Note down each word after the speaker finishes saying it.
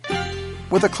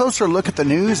with a closer look at the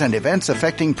news and events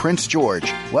affecting Prince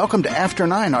George. Welcome to After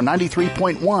 9 on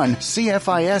 93.1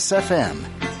 CFIS FM.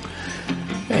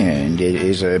 And it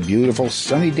is a beautiful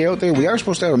sunny day out there. We are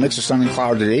supposed to have a mix of sun and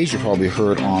cloud today, as you probably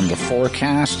heard on the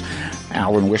forecast.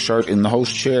 Alan Wishart in the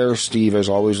host chair. Steve, as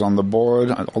always, on the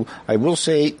board. I will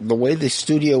say, the way the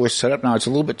studio is set up now, it's a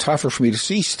little bit tougher for me to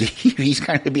see Steve. He's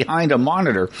kind of behind a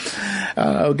monitor.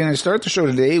 We're going to start the show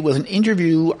today with an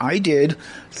interview I did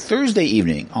Thursday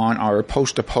evening on our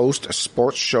Post to Post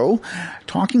sports show,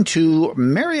 talking to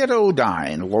Marietta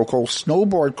O'Dine, local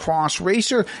snowboard cross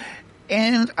racer.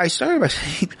 And I started by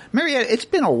saying, Marietta, it's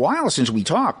been a while since we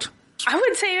talked. I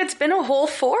would say it's been a whole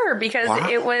 4 because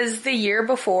It was the year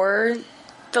before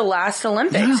the last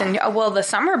Olympics and the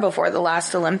summer before the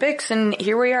last Olympics, and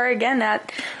here we are again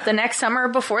at the next summer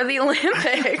before the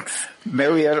Olympics.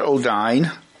 Marietta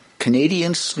O'Dine,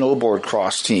 Canadian snowboard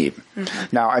cross team.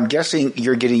 Mm-hmm. Now, I'm guessing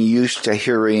you're getting used to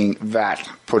hearing that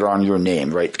put on your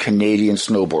name, right? Canadian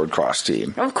snowboard cross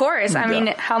team. Of course. I mean,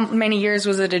 how many years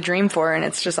was it a dream for? And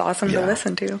it's just awesome to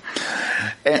listen to.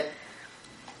 And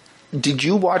did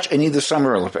you watch any of the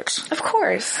Summer Olympics? Of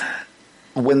course.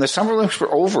 When the Summer Olympics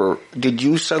were over, did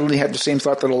you suddenly have the same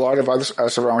thought that a lot of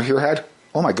us around here had?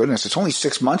 Oh my goodness, it's only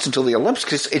 6 months until the Olympics,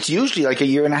 because it's usually like a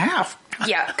year and a half.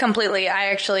 Yeah, completely.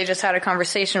 I actually just had a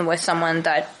conversation with someone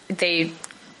that they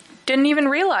didn't even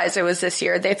realize it was this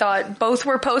year. They thought both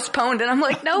were postponed, and I'm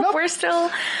like, nope. we're still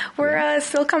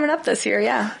coming up this year,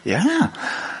 yeah. Yeah.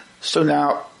 So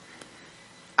now,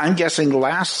 I'm guessing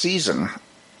last season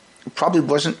probably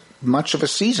wasn't much of a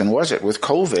season, was it, with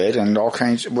COVID and all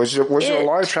kinds? Was there a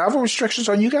lot of travel restrictions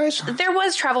on you guys? There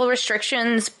was travel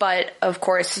restrictions, but of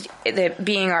course,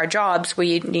 being our jobs,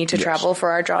 we need to travel for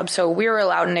our jobs, so we were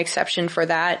allowed an exception for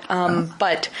that.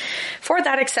 But for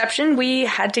that exception, we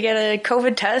had to get a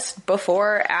COVID test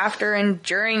before, after, and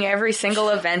during every single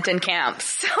event in camp.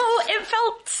 So it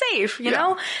felt safe, you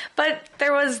know. But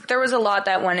there was a lot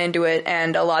that went into it,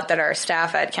 and a lot that our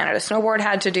staff at Canada Snowboard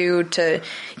had to do to,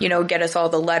 get us all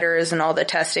the letters and all the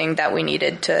testing that we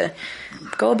needed to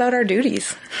go about our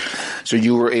duties. So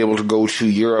you were able to go to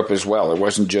Europe as well. It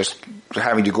wasn't just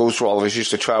having to go through all of it,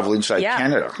 just to travel inside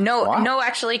Canada. No,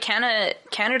 actually Canada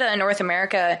and North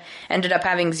America ended up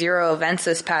having 0 events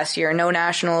this past year. No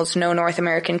nationals, no North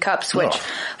American Cups, which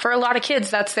for a lot of kids,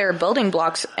 that's their building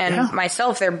blocks. And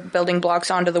myself, they're building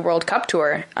blocks onto the World Cup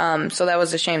tour. So that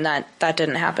was a shame that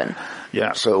didn't happen.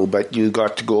 Yeah, but you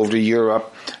got to go over to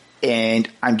Europe. And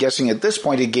I'm guessing at this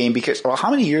point again, because, how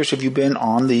many years have you been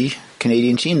on the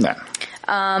Canadian team then?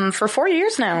 For 4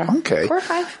 years now. Okay. 4 or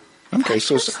 5. Okay,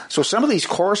 so some of these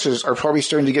courses are probably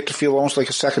starting to get to feel almost like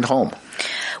a second home.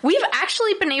 We've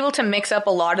actually been able to mix up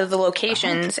a lot of the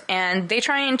locations, and they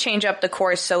try and change up the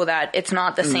course so that it's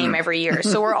not the same every year.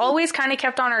 So we're always kind of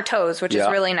kept on our toes, which is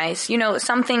really nice.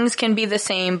 Some things can be the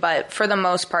same, but for the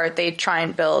most part, they try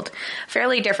and build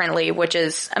fairly differently, which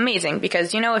is amazing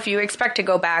because, if you expect to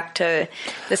go back to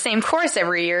the same course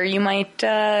every year, you might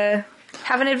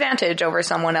have an advantage over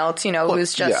someone else,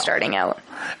 who's just starting out.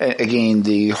 Again,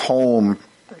 the home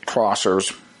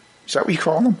crossers, is that what you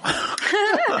call them?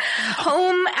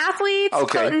 Home athletes,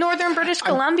 Northern British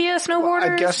Columbia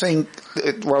snowboarders. I'm guessing,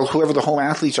 whoever the home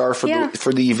athletes are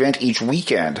for the event each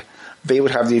weekend, they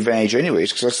would have the advantage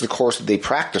anyways, because that's the course that they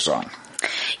practice on.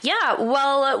 Yeah,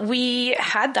 well, we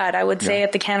had that, I would say,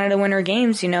 at the Canada Winter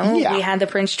Games, We had the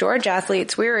Prince George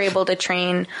athletes. We were able to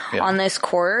train on this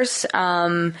course,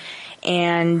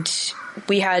 and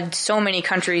we had so many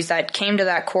countries that came to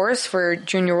that course for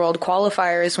Junior World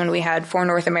Qualifiers when we had 4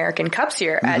 North American Cups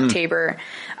here at Tabor.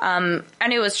 And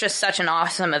it was just such an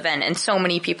awesome event, and so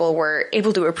many people were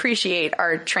able to appreciate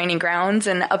our training grounds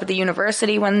and up at the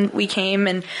university when we came.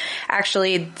 And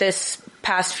actually, this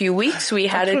past few weeks, we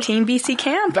had a Team BC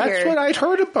camp here. That's what I'd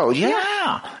heard about, You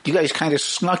guys kind of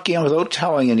snuck in without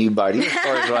telling anybody, as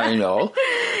far as I know.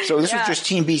 So this was just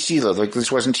Team BC, though. Like,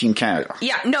 this wasn't Team Canada.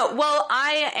 Yeah, no. Well,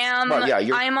 I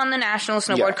am on the national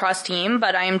snowboard cross team,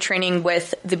 but I am training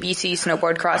with the BC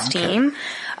snowboard cross team,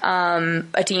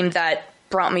 a team that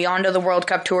brought me onto the World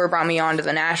Cup tour, brought me onto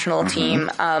the national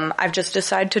team. I've just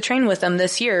decided to train with them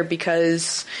this year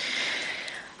because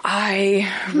I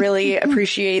really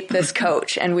appreciate this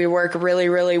coach, and we work really,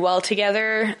 really well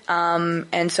together.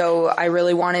 And so I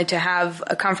really wanted to have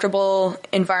a comfortable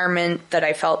environment that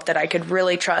I felt that I could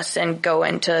really trust and go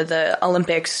into the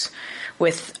Olympics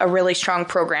with a really strong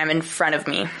program in front of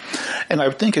me. And I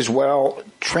would think as well,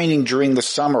 training during the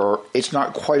summer, it's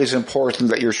not quite as important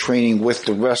that you're training with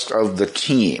the rest of the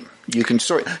team. You can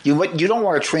you don't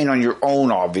want to train on your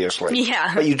own, obviously.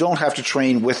 Yeah. But you don't have to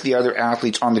train with the other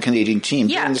athletes on the Canadian team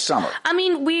during the summer. I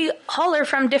mean, we all are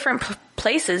from different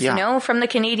places, you know, from the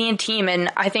Canadian team.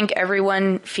 And I think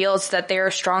everyone feels that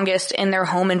they're strongest in their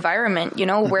home environment, you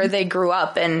know, where they grew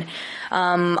up. And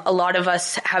a lot of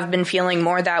us have been feeling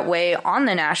more that way on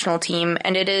the national team.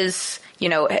 And it is, you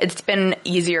know, it's been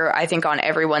easier, I think, on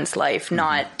everyone's life,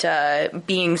 not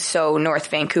being so North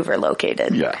Vancouver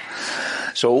located. Yeah.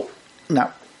 So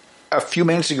now, a few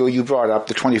minutes ago, you brought up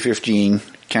the 2015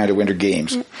 Canada Winter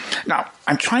Games. Now,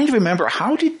 I'm trying to remember,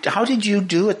 how did you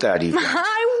do at that event?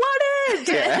 I won it!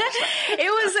 Yeah.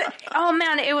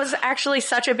 It was actually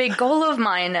such a big goal of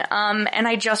mine. And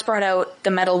I just brought out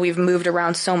the medal. We've moved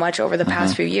around so much over the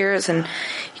past few years. And,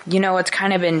 you know, it's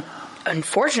kind of been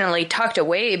unfortunately tucked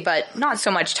away, but not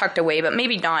so much tucked away, but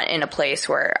maybe not in a place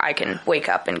where I can wake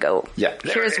up and go,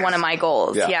 here's one of my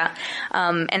goals. Yeah.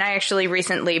 And I actually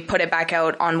recently put it back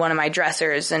out on one of my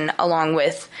dressers, and along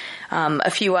with a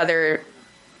few other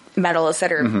medals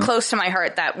that are close to my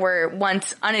heart that were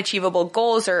once unachievable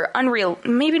goals, or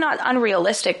maybe not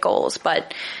unrealistic goals,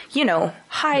 but, you know,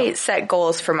 high set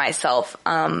goals for myself,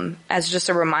 as just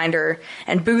a reminder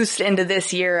and boost into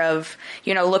this year of,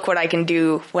 you know, look what I can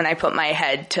do when I put my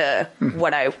head to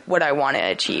what I want to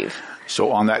achieve.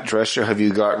 So on that dresser, have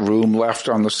you got room left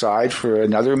on the side for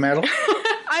another medal?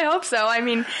 I hope so. I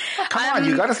mean, come on,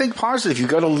 you got to think positive. You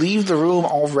got to leave the room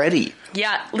already.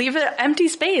 Yeah, leave an empty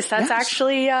space. That's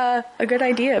actually a good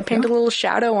idea. Paint a little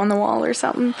shadow on the wall or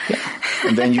something. Yeah.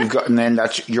 And then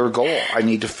that's your goal. I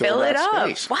need to fill that it up.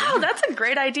 Space. Wow, that's a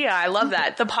great idea. I love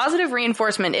that. The positive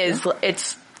reinforcement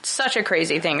it's such a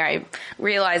crazy thing. I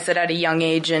realized that at a young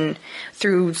age, and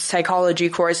through psychology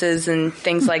courses and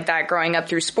things like that, growing up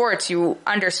through sports, you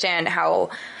understand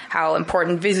how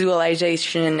important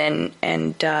visualization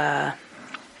and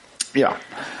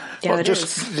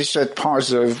just that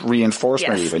positive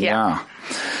reinforcement, even. Yeah.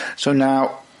 So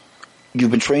now you've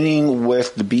been training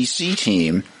with the BC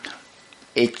team.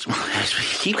 I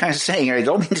keep kind of saying, I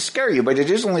don't mean to scare you, but it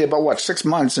is only about 6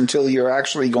 months until you're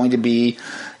actually going to be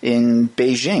in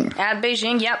Beijing. At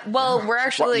Beijing, yep. Well, we're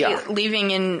actually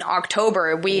leaving in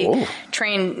October. We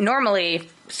train normally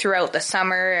throughout the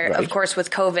summer. Right. Of course,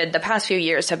 with COVID, the past few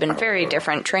years have been very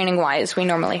different training-wise. We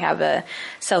normally have a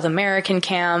South American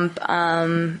camp.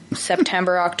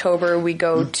 September, October, we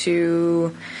go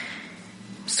to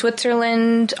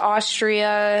Switzerland,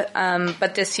 Austria.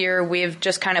 But this year, we've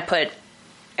just kind of put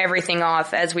everything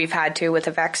off as we've had to with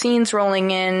the vaccines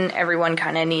rolling in. Everyone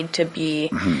kind of need to be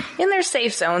in their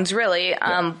safe zones, really.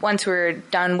 Once we're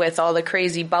done with all the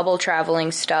crazy bubble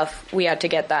traveling stuff, we had to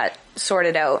get that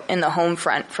sorted out in the home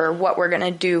front for what we're going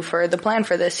to do for the plan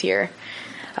for this year.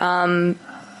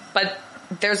 But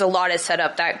there's a lot of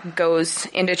setup that goes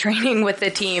into training with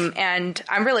the team, and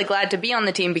I'm really glad to be on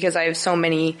the team because I have so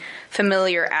many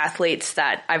familiar athletes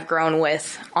that I've grown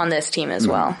with on this team as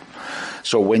well.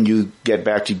 So when you get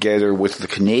back together with the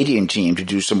Canadian team to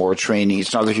do some more training,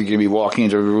 it's not like you're going to be walking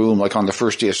into a room like on the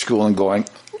first day of school and going,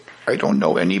 I don't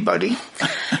know anybody.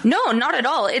 No, not at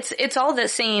all. It's all the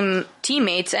same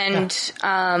teammates, and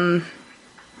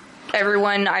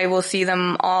everyone, I will see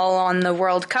them all on the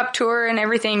World Cup tour and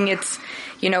everything. It's,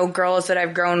 you know, girls that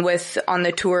I've grown with on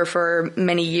the tour for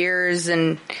many years,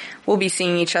 and we'll be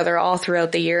seeing each other all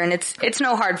throughout the year. And it's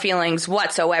no hard feelings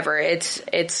whatsoever. It's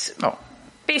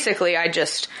basically, I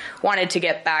just wanted to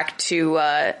get back to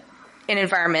an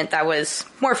environment that was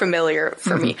more familiar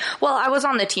for me. Well, I was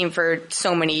on the team for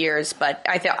so many years, but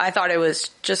I thought it was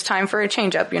just time for a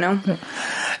change up, you know?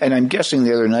 And I'm guessing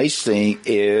the other nice thing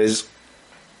is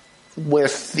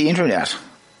with the internet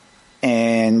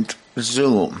and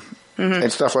Zoom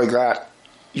and stuff like that,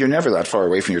 you're never that far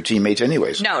away from your teammates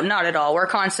anyways. No, not at all. We're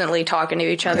constantly talking to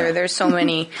each other. Yeah. There's so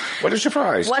many what a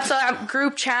surprise. WhatsApp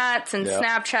group chats and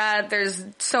Snapchat. There's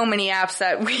so many apps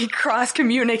that we cross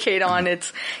communicate on.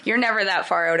 You're never that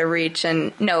far out of reach.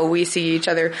 And no, we see each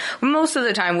other. Most of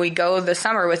the time we go the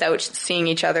summer without seeing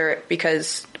each other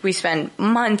because we spend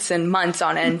months and months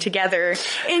on end together.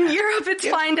 In Europe, it's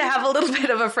fine to have a little bit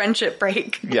of a friendship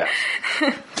break. Yeah.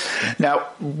 Now,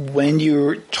 when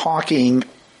you're talking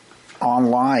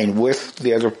online with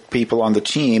the other people on the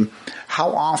team,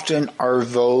 how often are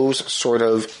those sort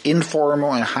of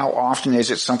informal, and how often is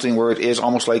it something where it is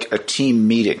almost like a team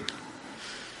meeting?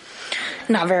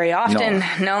 Not very often.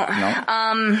 No.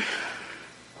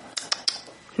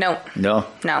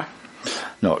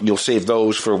 No, you'll save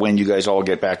those for when you guys all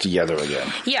get back together again.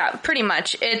 Yeah, pretty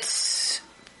much. It's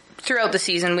throughout the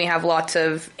season, we have lots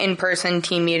of in-person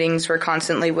team meetings. We're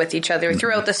constantly with each other.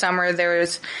 Throughout the summer,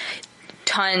 there's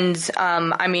tons.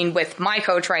 With my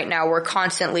coach right now, we're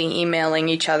constantly emailing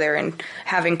each other and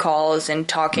having calls and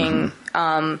talking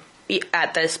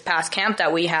at this past camp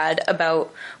that we had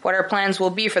about what our plans will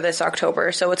be for this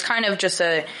October. So it's kind of just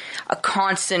a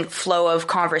constant flow of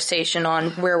conversation on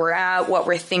where we're at, what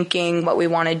we're thinking, what we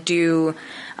want to do,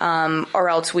 or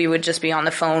else we would just be on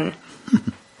the phone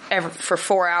for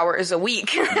 4 hours a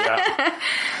week. Yeah.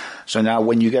 So now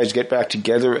when you guys get back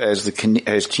together as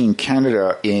Team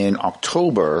Canada in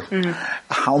October,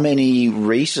 how many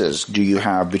races do you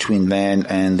have between then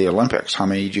and the Olympics? How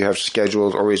many do you have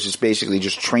scheduled, or is this basically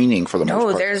just training for the most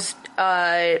part? No, there's,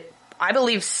 I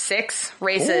believe 6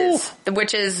 races,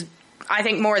 which is, I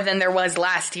think, more than there was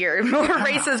last year. More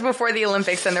races before the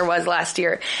Olympics than there was last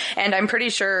year. And I'm pretty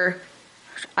sure,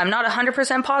 I'm not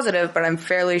 100% positive, but I'm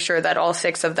fairly sure that all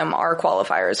 6 of them are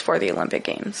qualifiers for the Olympic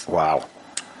Games. Wow.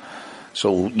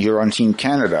 So you're on Team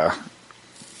Canada.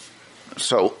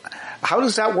 So how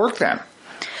does that work then?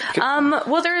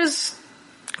 Well, there's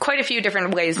quite a few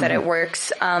different ways that it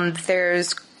works.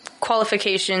 There's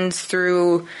qualifications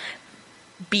through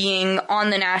being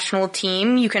on the national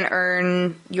team. You can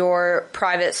earn your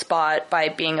private spot by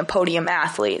being a podium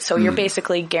athlete. So you're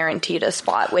basically guaranteed a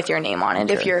spot with your name on it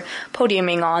if you're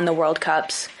podiuming on the World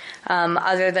Cups.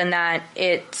 Other than that,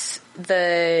 it's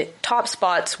the top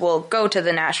spots will go to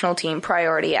the national team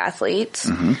priority athletes.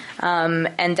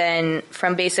 And then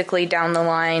from basically down the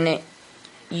line,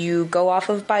 you go off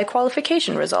of by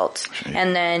qualification results.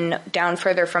 And then down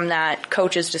further from that,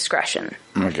 coach's discretion.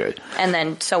 Okay. And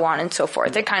then so on and so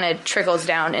forth. It kind of trickles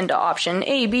down into option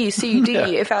A, B, C, D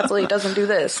if athlete doesn't do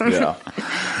this. Yeah.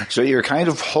 So you're kind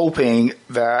of hoping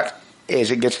that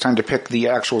as it gets time to pick the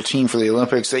actual team for the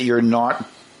Olympics that you're not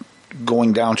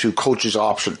going down to coach's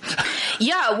option.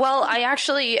 Yeah, well, I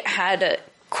actually had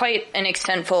quite an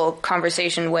extentful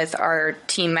conversation with our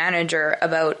team manager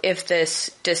about if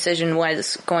this decision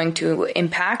was going to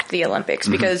impact the Olympics,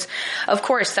 because, of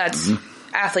course, that's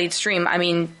athlete's dream. I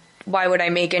mean, why would I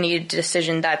make any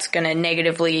decision that's going to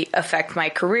negatively affect my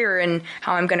career and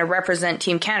how I'm going to represent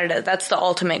Team Canada? That's the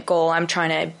ultimate goal. I'm trying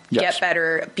to get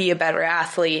better, be a better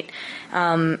athlete.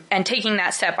 And taking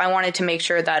that step, I wanted to make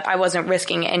sure that I wasn't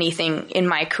risking anything in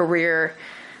my career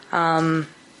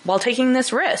while taking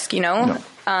this risk,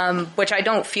 which I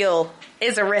don't feel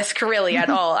is a risk really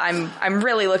at all. I'm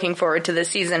really looking forward to this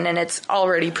season, and it's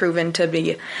already proven to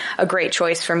be a great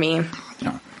choice for me.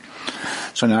 Yeah.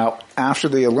 So now, after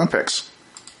the Olympics,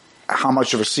 how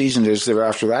much of a season is there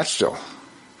after that still?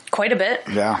 Quite a bit.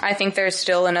 Yeah. I think there's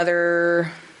still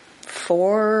another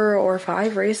 4 or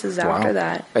 5 races after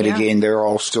that. And again, they're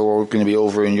all still going to be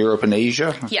over in Europe and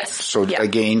Asia? Yes. So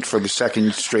again, for the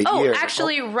second straight year.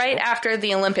 Actually, right after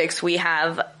the Olympics, we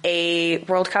have a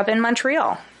World Cup in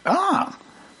Montreal.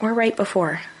 We're right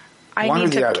before. I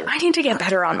need to get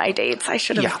better on my dates. I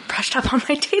should have brushed up on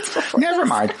my dates before. Never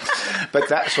mind. But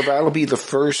that'll be the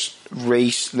first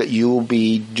race that you will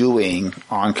be doing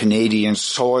on Canadian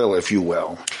soil, if you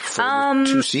will, for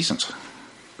 2 seasons.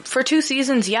 For 2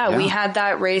 seasons, we had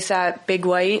that race at Big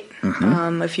White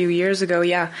a few years ago,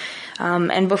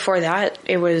 and before that,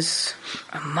 it was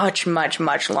a much, much,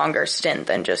 much longer stint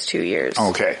than just 2 years.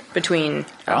 Okay. Between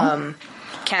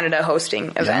Canada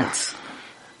hosting events.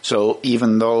 So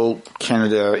even though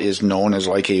Canada is known as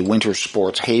like a winter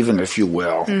sports haven, if you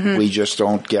will, we just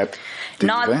don't get the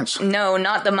events. No,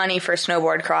 not the money for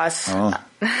snowboard cross. Oh.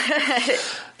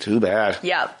 Too bad.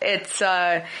 Yeah, it's,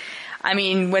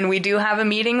 when we do have a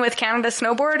meeting with Canada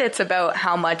Snowboard, it's about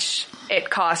how much it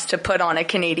costs to put on a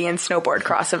Canadian snowboard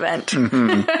cross event.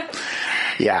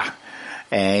 Yeah.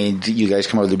 And you guys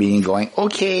come out of the meeting going,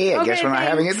 okay, I guess we're not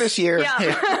having it this year.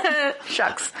 Yeah.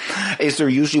 Shucks. Is there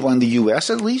usually one in the U.S.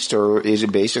 at least, or is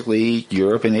it basically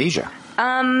Europe and Asia?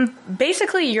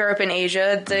 Basically Europe and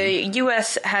Asia. The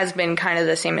U.S. has been kind of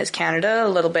the same as Canada, a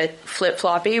little bit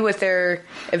flip-floppy with their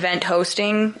event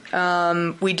hosting.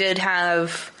 We did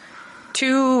have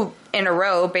 2 in a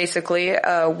row, basically,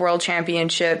 World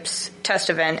Championships test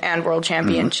event and World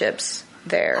Championships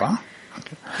there. Huh?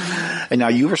 Okay. And now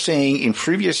you were saying in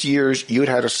previous years you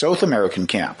had a South American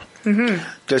camp.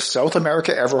 Does South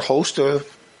America ever host a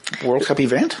World Cup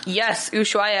event? Yes,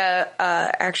 Ushuaia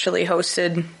actually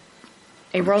hosted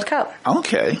a World Cup.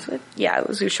 Okay. Yeah, it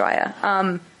was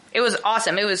Ushuaia. It was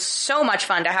awesome. It was so much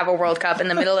fun to have a World Cup in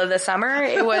the middle of the summer.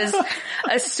 It was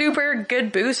a super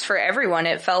good boost for everyone.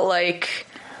 It felt like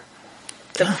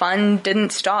the fun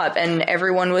didn't stop, and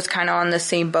everyone was kind of on the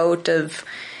same boat of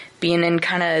being in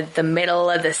kind of the middle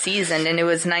of the season, and it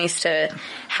was nice to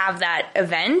have that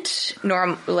event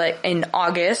like in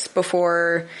August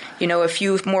before, a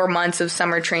few more months of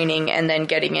summer training and then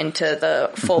getting into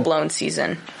the full-blown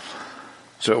season.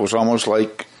 So it was almost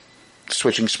like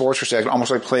switching sports for a second,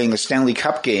 almost like playing a Stanley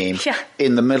Cup game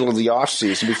in the middle of the off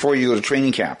season before you go to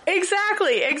training camp.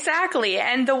 Exactly.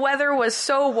 And the weather was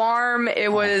so warm.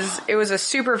 It was a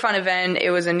super fun event.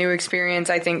 It was a new experience,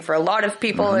 I think, for a lot of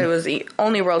people. Mm-hmm. It was the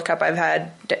only World Cup I've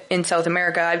had in South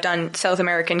America. I've done South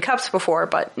American Cups before,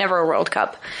 but never a World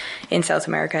Cup in South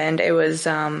America. And it was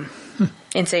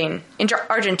insane. In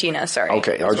Argentina, sorry.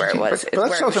 Okay, Argentina. Where it was. But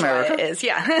that's South America. It is,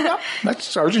 yeah.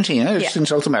 That's Argentina. It's in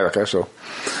South America,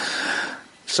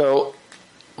 So,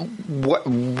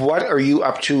 what are you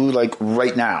up to, like,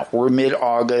 right now? We're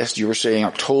mid-August. You were saying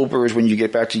October is when you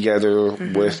get back together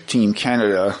with Team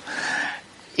Canada.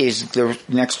 Is the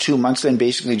next 2 months then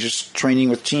basically just training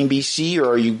with Team BC,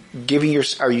 or are you giving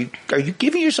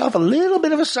yourself a little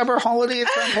bit of a summer holiday at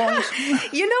some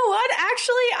point? You know what?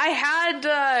 Actually,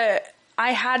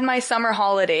 I had my summer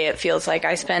holiday. It feels like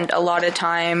I spent a lot of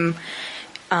time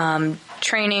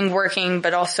training, working,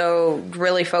 but also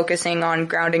really focusing on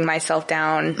grounding myself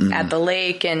down at the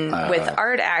lake and with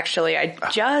art. Actually, I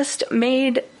just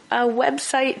made a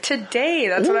website today.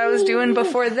 That's what I was doing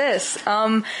before this.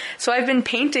 So I've been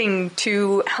painting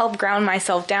to help ground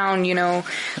myself down,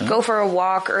 go for a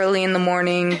walk early in the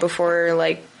morning before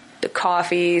like the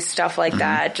coffee, stuff like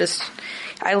that.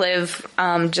 I live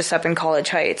just up in College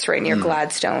Heights, right near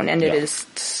Gladstone, and it is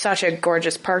such a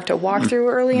gorgeous park to walk through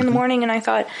early in the morning. And I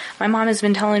thought, my mom has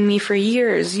been telling me for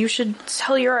years, you should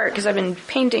sell your art, because I've been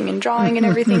painting and drawing and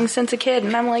everything since a kid.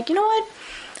 And I'm like, you know what?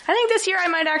 I think this year I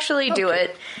might actually do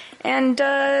it. And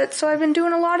so I've been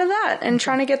doing a lot of that and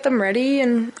trying to get them ready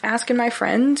and asking my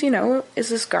friends, is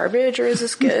this garbage or is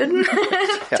this good?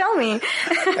 Tell me.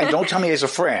 And don't tell me as a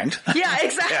friend. Yeah,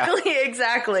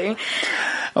 exactly.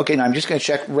 Okay, now I'm just going to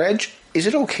check. Reg, is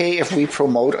it okay if we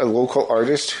promote a local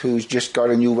artist who's just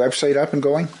got a new website up and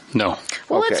going? No.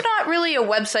 Well, It's not really a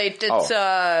website.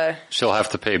 It's she'll have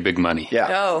to pay big money. Yeah.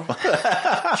 Oh,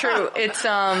 true. It's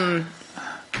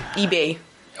eBay.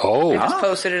 Oh. I just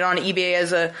posted it on eBay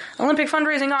as a Olympic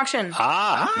fundraising auction.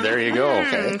 There you go.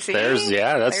 Okay. There's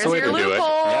the way to do it.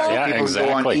 Yeah,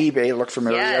 exactly. Go on eBay, look for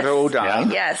Marietta O'Dine.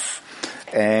 Yes.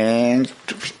 And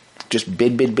just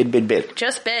bid.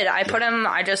 Just bid.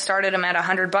 I just started them at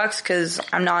 $100 because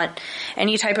I'm not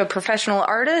any type of professional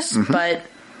artist, but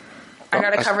I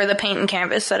got to cover the paint and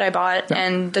canvas that I bought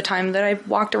and the time that I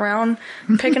walked around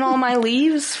picking all my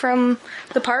leaves from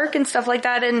the park and stuff like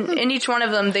that. And in each one of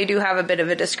them, they do have a bit of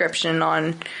a description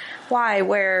on why,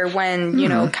 where, when,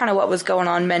 kind of what was going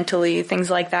on mentally, things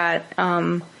like that.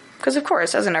 Because, of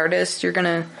course, as an artist, you're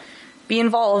going to be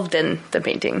involved in the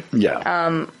painting.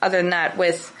 Yeah. Other than that,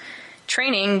 with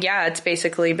training, it's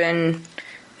basically been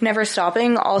never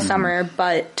stopping all summer,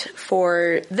 but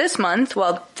for this month,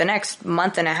 the next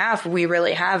month and a half, we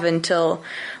really have until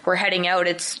we're heading out.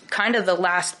 It's kind of the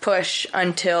last push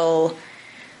until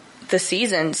the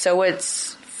season. So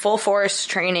it's full force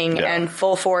training and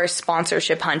full force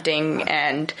sponsorship hunting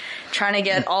and trying to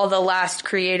get all the last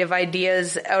creative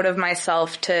ideas out of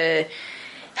myself to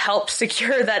help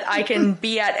secure that I can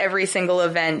be at every single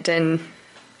event.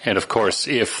 And of course,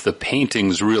 if the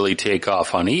paintings really take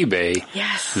off on eBay,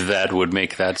 that would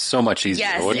make that so much easier,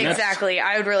 wouldn't it? Yes, exactly.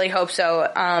 I would really hope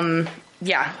so.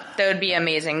 That would be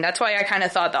amazing. That's why I kind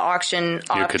of thought the auction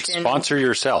you could sponsor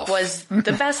yourself was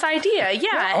the best idea.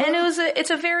 And it's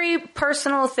a very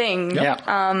personal thing.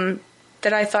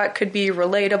 That I thought could be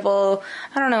relatable.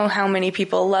 I don't know how many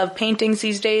people love paintings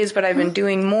these days, but I've been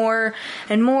doing more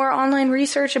and more online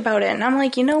research about it. And I'm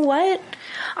like, you know what?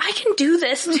 I can do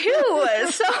this too.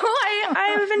 So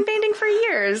I've been painting for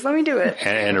years. Let me do it.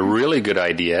 And a really good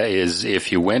idea is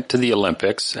if you went to the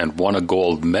Olympics and won a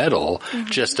gold medal,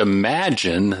 just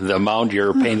imagine the amount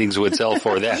your paintings would sell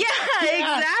for then.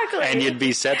 Exactly. And you'd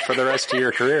be set for the rest of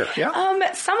your career.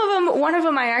 Some of them, one of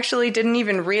them I actually didn't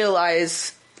even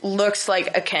realize looks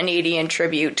like a Canadian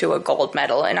tribute to a gold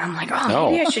medal, and I'm like,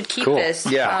 maybe I should keep this.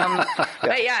 But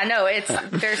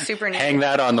they're super neat. Hang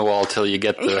that on the wall till you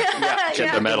get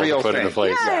the medal to put into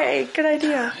place. Yay, good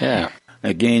idea. Yeah.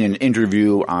 Again, an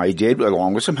interview I did,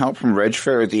 along with some help from Reg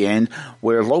Fair at the end,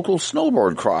 where local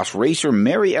snowboard cross racer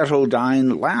Marietta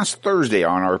O'Dine last Thursday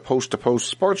on our Post to Post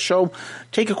sports show.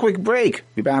 Take a quick break.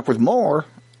 Be back with more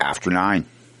after 9.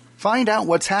 Find out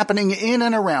what's happening in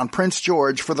and around Prince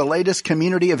George for the latest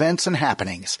community events and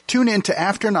happenings. Tune in to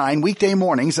After 9 weekday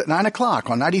mornings at 9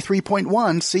 o'clock on 93.1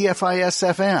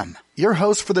 CFIS FM. Your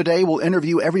host for the day will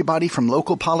interview everybody from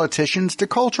local politicians to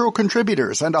cultural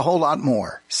contributors and a whole lot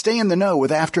more. Stay in the know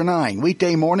with After 9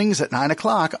 weekday mornings at 9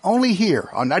 o'clock only here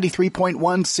on 93.1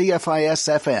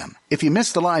 CFIS FM. If you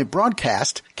missed the live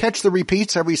broadcast, catch the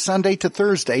repeats every Sunday to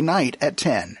Thursday night at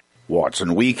 10.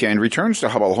 Watson Weekend returns to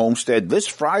Hubbell Homestead this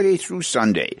Friday through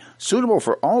Sunday. Suitable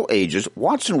for all ages,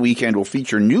 Watson Weekend will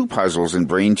feature new puzzles and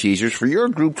brain teasers for your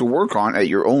group to work on at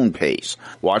your own pace.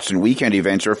 Watson Weekend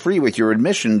events are free with your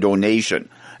admission donation.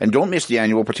 And don't miss the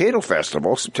annual Potato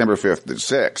Festival, September 5th and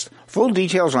 6th. Full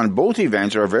details on both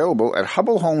events are available at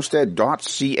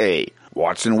hubbellhomestead.ca.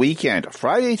 Watson Weekend,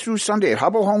 Friday through Sunday at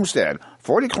Hubbell Homestead,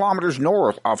 40 kilometers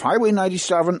north off Highway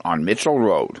 97 on Mitchell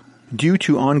Road. Due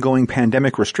to ongoing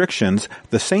pandemic restrictions,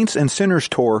 the Saints and Sinners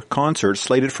Tour concert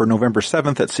slated for November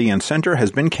 7th at CN Centre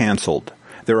has been cancelled.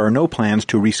 There are no plans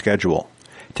to reschedule.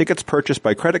 Tickets purchased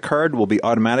by credit card will be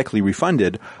automatically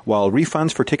refunded, while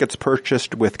refunds for tickets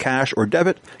purchased with cash or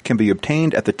debit can be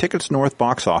obtained at the Tickets North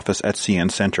box office at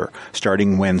CN Centre,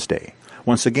 starting Wednesday.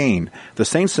 Once again, the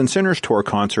Saints and Sinners Tour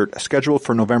concert scheduled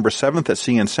for November 7th at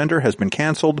CN Centre has been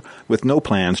cancelled, with no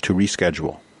plans to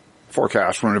reschedule.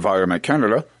 Forecast from Environment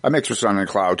Canada. A mix of sun and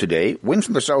cloud today. Winds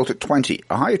from the south at 20.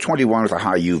 A high of 21 with a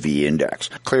high UV index.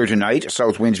 Clear tonight.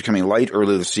 South winds becoming light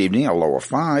early this evening. A low of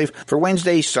 5. For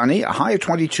Wednesday, sunny. A high of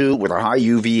 22 with a high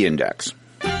UV index.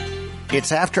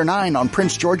 It's After 9 on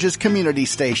Prince George's Community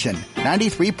Station.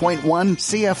 93.1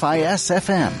 CFIS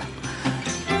FM.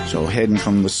 So heading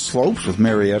from the slopes with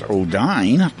Mariette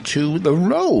O'Dine to the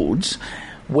roads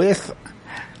with...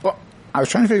 I was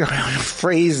trying to figure out how to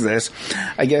phrase this.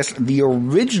 I guess the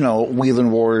original Wheelin'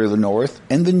 Warrior of the North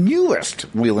and the newest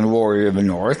Wheelin' Warrior of the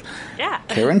North. Yeah.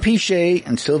 Karen Pichet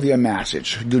and Sylvia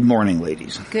Massich. Good morning,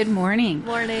 ladies. Good morning.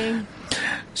 Morning.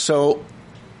 So,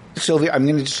 Sylvia, I'm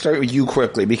going to start with you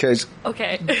quickly because...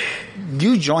 Okay.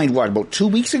 You joined, about 2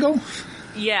 weeks ago?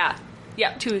 Yeah.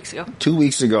 Yeah, 2 weeks ago. 2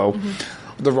 weeks ago.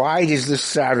 Mm-hmm. The ride is this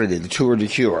Saturday, the Tour de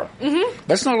Cure. Mm-hmm.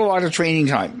 That's not a lot of training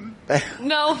time.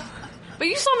 No. But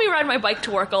you saw me ride my bike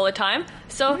to work all the time,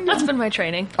 so that's been my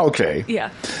training. Okay. Yeah.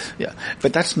 Yeah.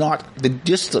 But that's not the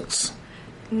distance.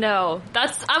 No.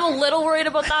 I'm a little worried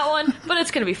about that one, but it's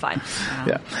going to be fine.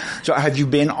 Yeah. So have you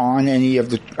been on any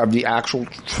of the actual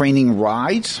training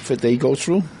rides that they go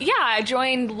through? Yeah, I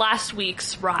joined last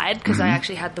week's ride because I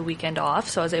actually had the weekend off,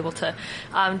 so I was able to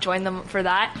join them for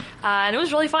that. And it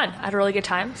was really fun. I had a really good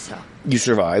time. So you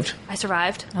survived? I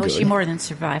survived. Oh, she more than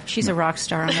survived. She's a rock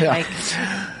star on the bike.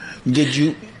 Did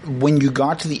you, when you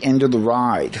got to the end of the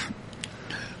ride,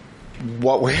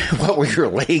 what were your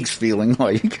legs feeling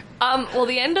like? Well,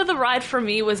 the end of the ride for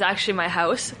me was actually my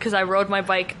house because I rode my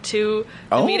bike to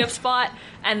the meetup spot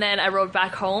and then I rode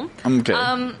back home. Okay.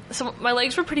 So my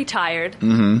legs were pretty tired.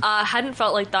 Hadn't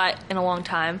felt like that in a long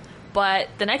time. But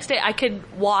the next day, I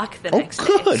could walk the next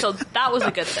day. So that was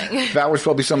a good thing. That was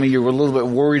probably something you were a little bit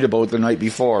worried about the night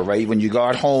before, right? When you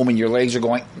got home and your legs are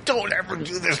going, don't ever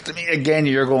do this to me again.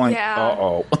 You're going,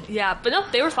 uh-oh. Yeah, but no,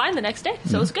 they were fine the next day.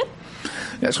 So it was good.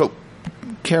 Yeah, so,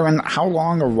 Karen, how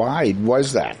long a ride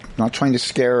was that? Not trying to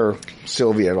scare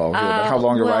Sylvia at all here, but how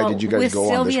long a ride did you guys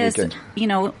go on this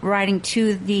weekend? Riding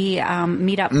to the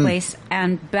meetup place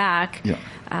and back. Yeah.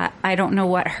 I don't know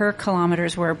what her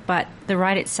kilometers were, but the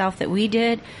ride itself that we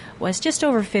did was just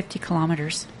over 50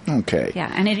 kilometers. Okay.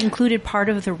 Yeah, and it included part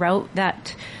of the route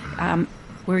that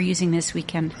we're using this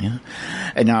weekend. Yeah.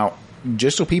 And now,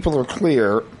 just so people are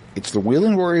clear, it's the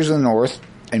Wheelin' Warriors of the North,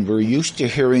 and we're used to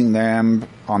hearing them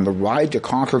on the Ride to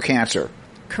Conquer Cancer.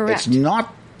 Correct. It's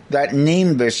not that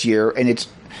name this year, and it's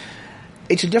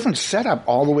a different setup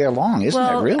all the way along, isn't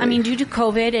it, really? I mean, due to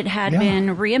COVID, it had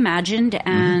been reimagined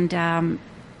and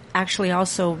actually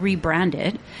also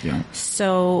rebranded. Yeah.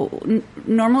 So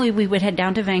normally we would head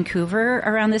down to Vancouver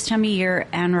around this time of year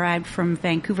and ride from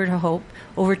Vancouver to Hope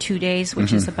over 2 days,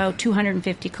 which is about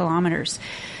 250 kilometers.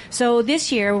 So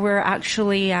this year we're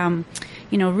actually,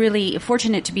 really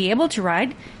fortunate to be able to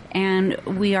ride. And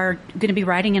we are going to be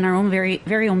riding in our own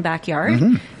very own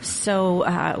backyard. So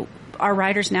our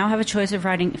riders now have a choice of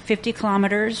riding 50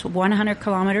 kilometers, 100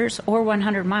 kilometers, or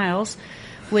 100 miles,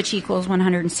 which equals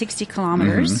 160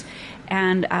 kilometers.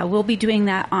 And we'll be doing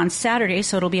that on Saturday,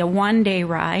 so it'll be a one-day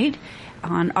ride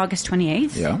on August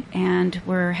 28th. Yeah. And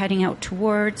we're heading out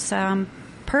towards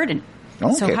Purdon.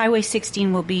 Okay. So Highway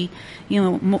 16 will be,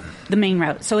 the main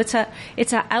route. So it's a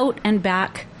out and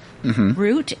back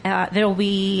route. There'll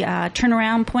be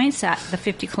turnaround points at the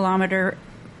 50-kilometer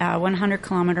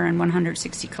 100-kilometer and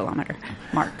 160-kilometer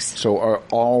marks. So are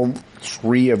all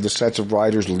three of the sets of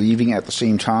riders leaving at the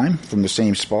same time from the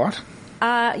same spot?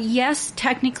 Yes,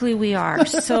 technically we are.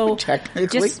 So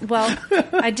technically?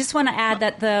 I just want to add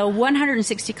that the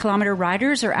 160-kilometer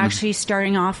riders are actually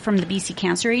starting off from the BC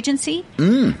Cancer Agency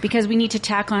because we need to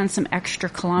tack on some extra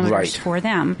kilometers for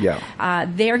them. Yeah.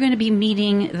 They're going to be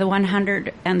meeting the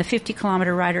 100 and the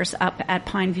 50-kilometer riders up at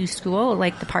Pineview School,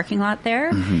 like the parking lot there.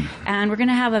 And we're going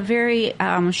to have a very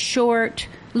short,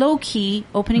 low-key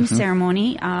opening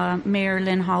ceremony. Mayor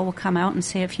Lynn Hall will come out and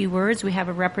say a few words. We have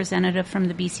a representative from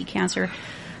the BC Cancer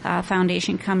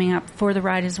Foundation coming up for the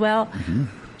ride as well.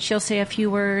 She'll say a few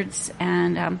words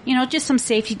and, just some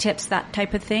safety tips, that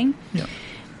type of thing. Yeah.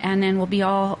 And then we'll be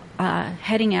all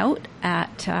heading out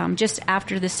at just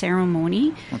after the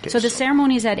ceremony. Okay, so the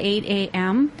ceremony is at 8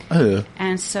 a.m.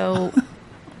 And so,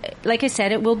 like I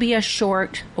said, it will be a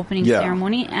short opening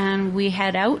ceremony, and we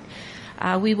head out.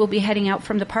 We will be heading out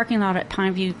from the parking lot at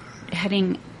Pineview,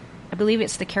 heading, I believe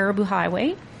it's the Caribou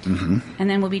Highway, and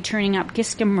then we'll be turning up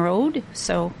Giscombe Road,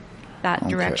 so that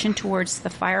direction towards the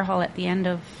fire hall at the end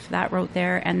of that road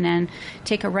there, and then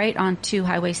take a right onto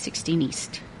Highway 16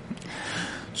 East.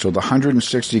 So the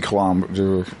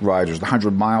 160-kilometer riders, the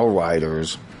 100-mile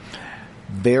riders,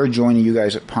 they're joining you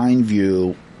guys at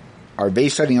Pineview. Are they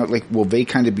setting out, will they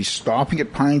kind of be stopping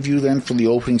at Pineview then for the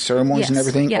opening ceremonies and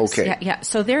everything? Yes, okay. Yeah.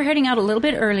 So they're heading out a little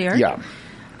bit earlier. Yeah.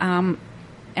 And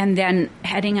then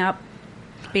heading up,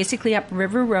 basically up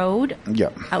River Road,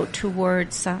 out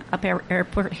towards, up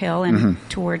Airport Hill and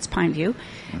towards Pineview,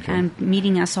 and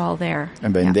meeting us all there.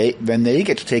 And then they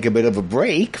get to take a bit of a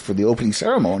break for the opening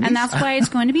ceremony. And that's why it's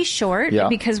going to be short,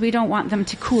 because we don't want them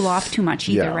to cool off too much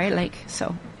either, right?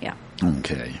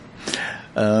 Okay.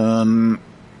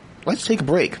 Let's take a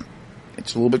break.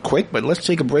 It's a little bit quick, but let's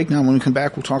take a break now. When we come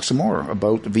back, we'll talk some more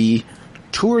about the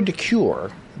Tour de Cure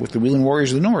with the Wheeling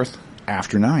Warriors of the North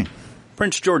after 9.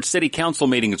 Prince George City Council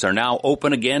meetings are now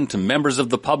open again to members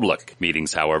of the public.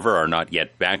 Meetings, however, are not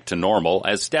yet back to normal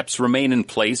as steps remain in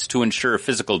place to ensure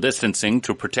physical distancing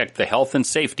to protect the health and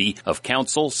safety of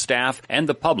council, staff, and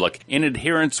the public in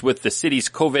adherence with the city's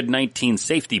COVID-19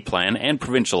 safety plan and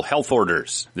provincial health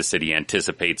orders. The city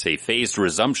anticipates a phased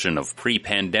resumption of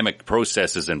pre-pandemic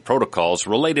processes and protocols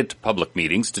related to public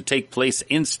meetings to take place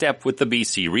in step with the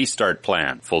BC Restart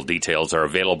Plan. Full details are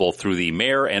available through the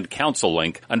Mayor and Council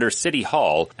link under City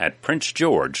Hall at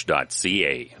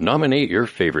princegeorge.ca. Nominate your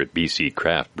favorite BC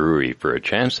craft brewery for a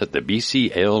chance at the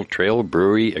BC Ale Trail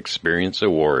Brewery Experience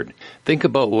Award. Think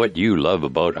about what you love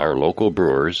about our local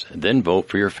brewers, then vote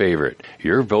for your favorite.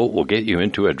 Your vote will get you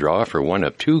into a draw for one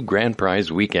of 2 grand prize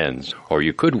weekends, or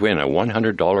you could win a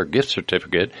 $100 gift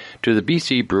certificate to the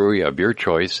BC brewery of your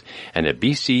choice and a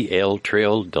BC Ale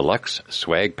Trail Deluxe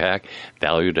swag pack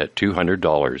valued at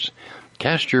 $200.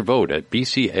 Cast your vote at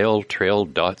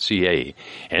bcaletrail.ca.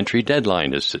 Entry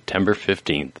deadline is September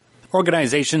 15th.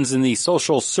 Organizations in the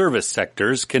social service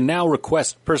sectors can now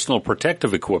request personal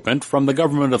protective equipment from the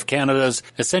Government of Canada's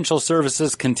Essential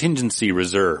Services Contingency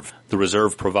Reserve. The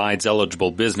reserve provides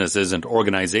eligible businesses and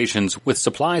organizations with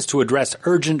supplies to address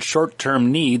urgent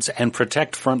short-term needs and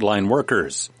protect frontline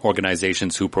workers.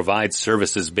 Organizations who provide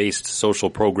services-based social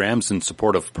programs in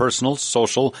support of personal,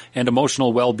 social, and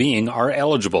emotional well-being are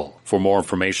eligible. For more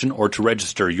information or to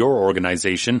register your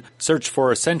organization, search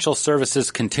for Essential Services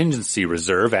Contingency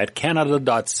Reserve at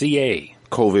canada.ca.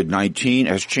 COVID-19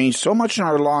 has changed so much in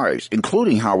our lives,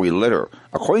 including how we litter.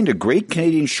 According to Great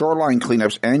Canadian Shoreline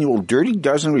Cleanup's annual Dirty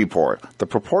Dozen report, the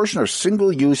proportion of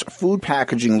single-use food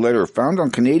packaging litter found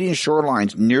on Canadian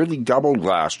shorelines nearly doubled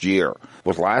last year.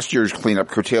 With last year's cleanup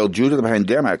curtailed due to the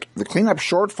pandemic, the cleanup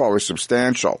shortfall is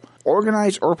substantial.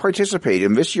 Organize or participate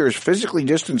in this year's physically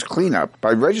distanced cleanup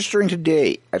by registering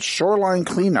today at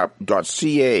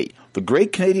shorelinecleanup.ca. The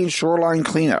Great Canadian Shoreline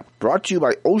Cleanup, brought to you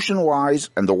by Oceanwise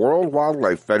and the World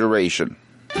Wildlife Federation.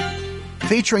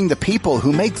 Featuring the people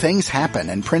who make things happen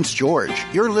in Prince George,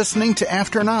 you're listening to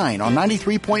After 9 on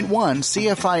 93.1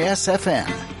 CFIS FM.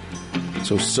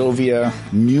 So Sylvia,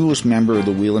 newest member of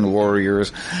the Wheeling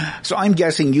Warriors. So I'm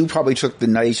guessing you probably took the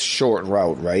nice short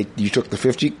route, right? You took the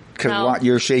 50? Because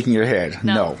you're shaking your head.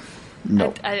 No.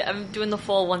 I'm doing the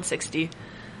full 160.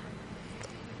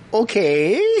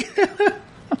 Okay.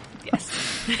 Yes.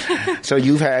 So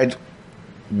you've had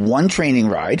one training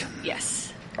ride.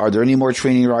 Yes. Are there any more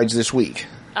training rides this week?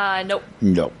 Nope.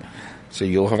 Nope. So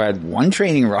you'll have had one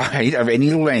training ride of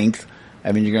any length,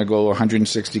 and then you're going to go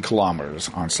 160 kilometers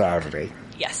on Saturday.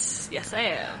 Yes. Yes, I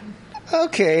am.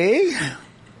 Okay.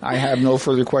 I have no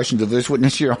further questions of this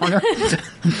witness, Your Honor.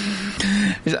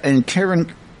 And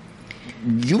Karen,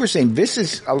 you were saying this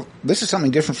is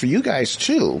something different for you guys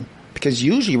too, because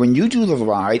usually when you do the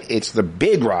ride, it's the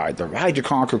big ride, the Ride to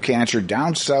Conquer Cancer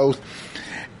down south,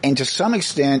 and to some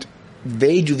extent,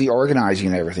 they do the organizing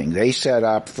and everything. They set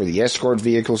up for the escort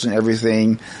vehicles and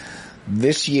everything.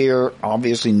 This year,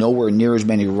 obviously, nowhere near as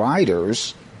many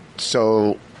riders,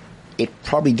 so it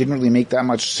probably didn't really make that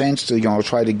much sense to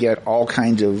try to get all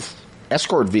kinds of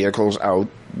escort vehicles out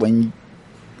when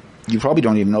you probably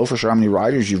don't even know for sure how many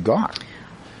riders you've got.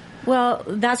 Well,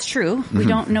 that's true. We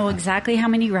don't know exactly how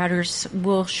many riders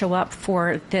will show up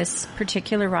for this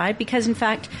particular ride because, in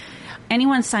fact,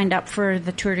 anyone signed up for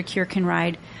the Tour de Cure can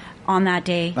ride on that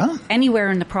day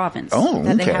anywhere in the province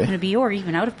that they happen to be, or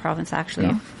even out of province, actually.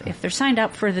 Yeah. If they're signed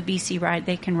up for the BC ride,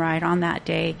 they can ride on that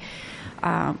day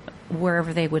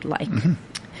wherever they would like.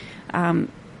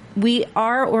 We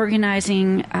are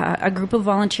organizing a group of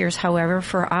volunteers, however,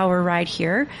 for our ride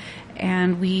here,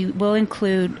 and we will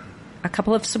include a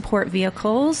couple of support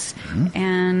vehicles,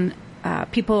 and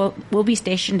people will be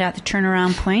stationed at the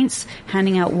turnaround points,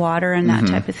 handing out water and that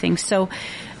type of thing. So,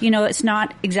 it's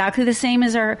not exactly the same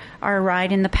as our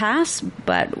ride in the past,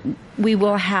 but we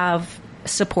will have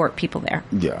support people there.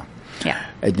 Yeah. Yeah.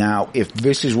 And now, if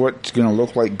this is what it's going to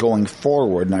look like going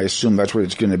forward, and I assume that's what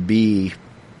it's going to be,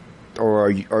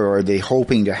 or are they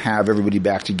hoping to have everybody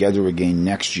back together again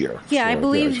next year? Yeah, I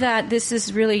believe that this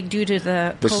is really due to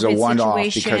the COVID is a one-off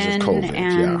situation because of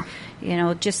COVID,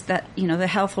 and just that the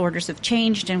health orders have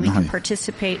changed and we can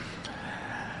participate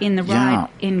in the ride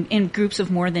in groups of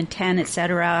more than 10,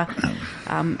 etc.,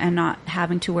 and not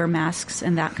having to wear masks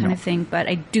and that kind of thing. But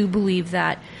I do believe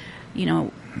that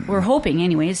we're hoping,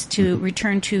 anyways, to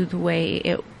return to the way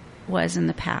it was in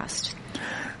the past.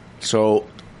 So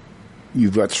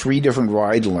you've got 3 different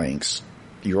ride lengths.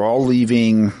 You're all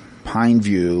leaving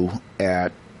Pineview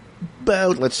at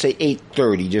about, let's say,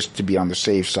 8:30, just to be on the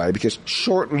safe side, because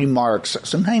short remarks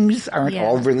sometimes aren't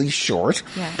all really short.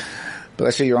 Yeah. But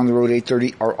let's say you're on the road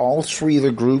 8:30. Are all 3 of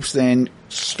the groups then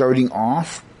starting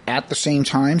off at the same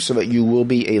time so that you will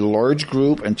be a large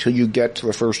group until you get to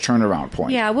the first turnaround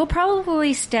point? Yeah, we'll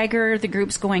probably stagger the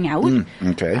groups going out.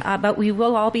 Okay. But we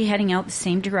will all be heading out the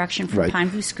same direction from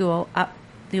Pineview School up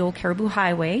the old Caribou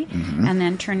Highway and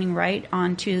then turning right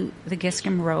onto the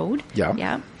Giscombe Road.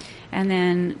 Yeah. And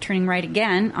then turning right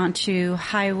again onto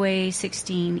Highway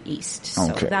 16 East. So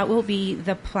that will be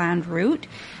the planned route.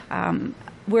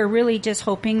 We're really just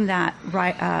hoping that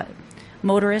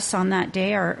motorists on that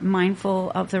day are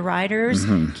mindful of the riders,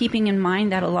 keeping in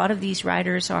mind that a lot of these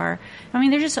riders they're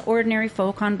just ordinary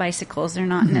folk on bicycles. They're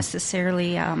not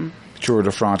necessarily Tour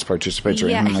de France participants or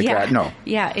anything like that. No.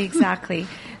 Yeah, exactly.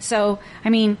 So,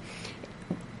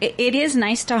 it is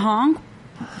nice to honk,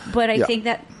 but I think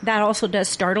that also does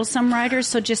startle some riders.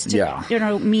 So just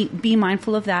to, be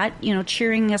mindful of that.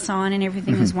 Cheering us on and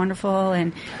everything is wonderful,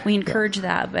 and we encourage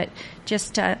that. But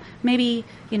just maybe,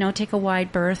 take a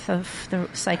wide berth of the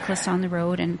cyclists on the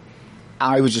road. And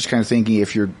I was just kind of thinking,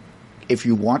 if you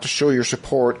want to show your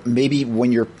support, maybe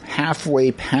when you're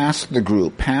halfway past the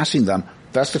group, passing them,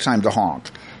 that's the time to honk.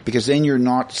 Because then you're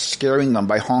not scaring them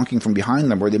by honking from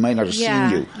behind them where they might not have seen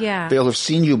you. Yeah. They'll have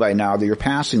seen you by now that you're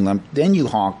passing them. Then you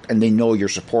honk and they know you're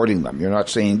supporting them. You're not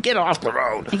saying, get off the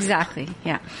road. Exactly,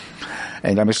 yeah.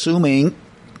 And I'm assuming,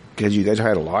 because you guys have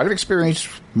had a lot of experience,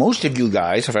 most of you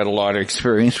guys have had a lot of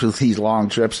experience with these long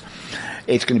trips,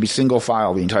 it's going to be single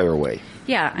file the entire way.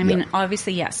 Yeah,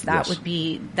 obviously, yes. That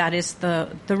is the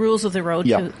rules of the road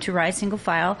to ride single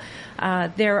file.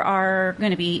 There are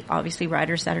going to be, obviously,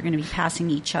 riders that are going to be passing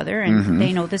each other, and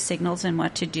they know the signals and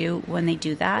what to do when they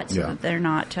do that, so that they're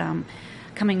not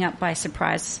coming up by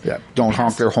surprise. Yeah, don't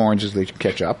honk their horns as they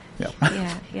catch up.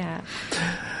 Yeah.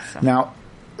 So. Now,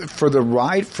 for the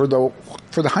ride, for the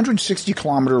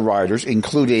 160-kilometer riders,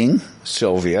 including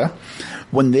Sylvia,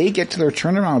 when they get to their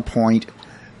turnaround point,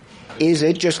 is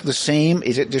it just the same?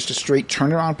 Is it just a straight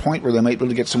turnaround point where they might be able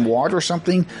to get some water or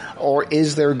something? Or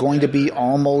is there going to be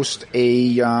almost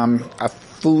a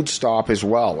food stop as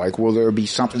well? Like, will there be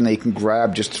something they can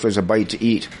grab just as a bite to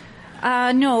eat?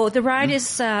 No, the ride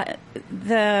is,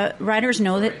 the riders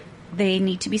know that they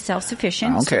need to be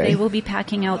self-sufficient. Okay. So they will be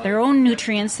packing out their own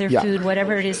nutrients, their food,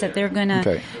 whatever it is that they're going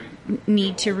to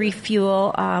need to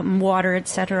refuel, water,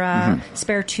 etc.,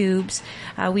 spare tubes.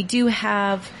 We do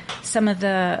have some of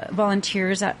the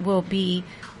volunteers that will be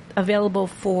available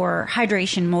for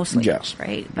hydration mostly,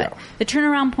 right? But the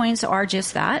turnaround points are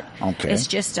just that. Okay. It's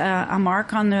just a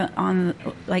mark on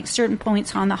like certain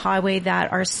points on the highway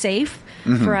that are safe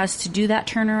for us to do that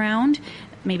turnaround.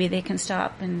 Maybe they can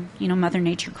stop and, Mother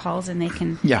Nature calls and they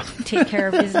can take care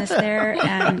of business there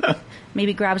and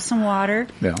maybe grab some water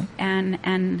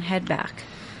and head back.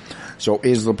 So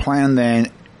is the plan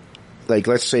then, like,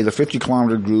 let's say the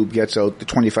 50-kilometer group gets out the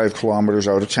 25 kilometers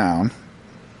out of town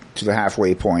to the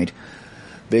halfway point.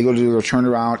 They go to do their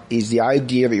turnaround. Is the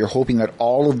idea that you're hoping that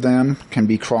all of them can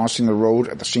be crossing the road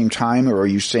at the same time, or are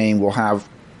you saying we'll have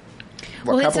a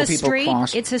couple of people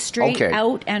cross? It's a straight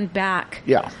out and back.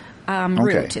 Yeah.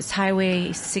 Route. It's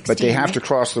Highway 16. But they have to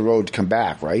cross the road to come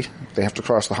back, right? They have to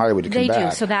cross the highway to come back. They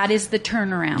do. So that is the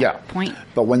turnaround point.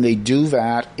 But when they do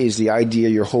that, is the idea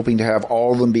you're hoping to have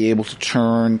all of them be able to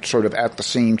turn sort of at the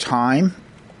same time?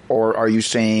 Or are you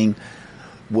saying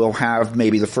we'll have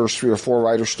maybe the first 3 or 4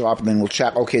 riders stop and then we'll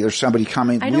check, okay, there's somebody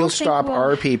coming. We'll stop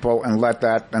our people and let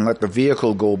the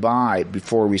vehicle go by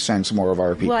before we send some more of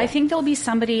our people. Well, I think there'll be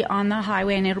somebody on the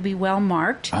highway and it'll be well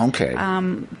marked. Okay.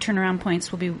 Turnaround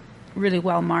points will be really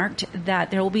well marked,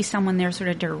 that there will be someone there sort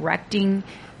of directing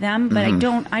them, but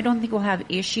I don't think we'll have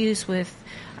issues with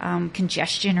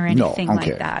congestion or anything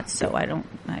like that. So I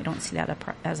don't see that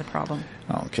as a problem.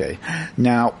 Okay.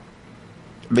 Now,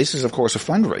 this is of course a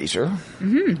fundraiser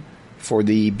for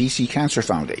the BC Cancer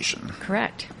Foundation.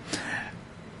 Correct.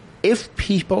 If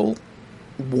people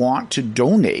want to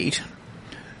donate,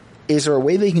 is there a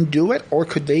way they can do it, or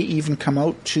could they even come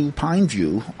out to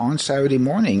Pineview on Saturday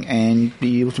morning and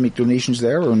be able to make donations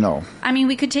there, or no? I mean,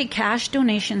 we could take cash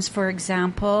donations, for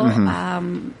example.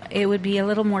 It would be a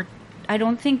little more. I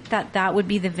don't think that would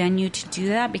be the venue to do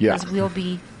that, because we'll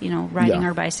be, riding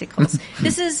our bicycles.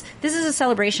 This is a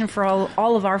celebration for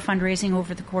all of our fundraising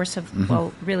over the course of,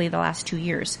 well, really the last 2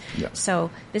 years. Yeah. So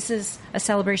this is a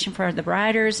celebration for the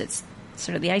riders. It's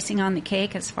sort of the icing on the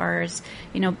cake as far as,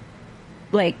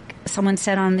 like someone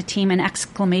said on the team, an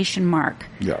exclamation mark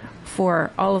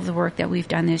for all of the work that we've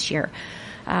done this year.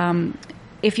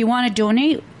 If you want to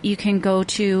donate, you can go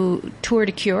to Tour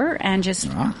de Cure and just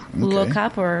look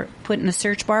up or put in the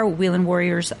search bar Wheelin'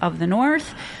 Warriors of the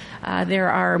North. There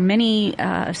are many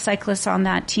cyclists on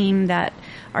that team that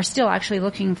are still actually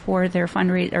looking for their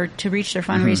to reach their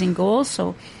fundraising goals.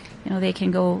 So, they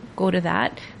can go to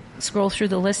that, scroll through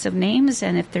the list of names,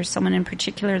 and if there's someone in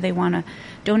particular they want to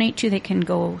donate to, they can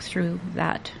go through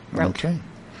that route. Okay.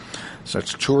 So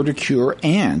it's Tour de Cure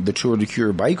and the Tour de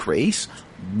Cure bike race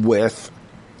with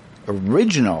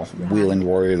original Wheelin'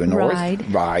 Warrior of the North.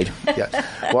 Ride. Yes.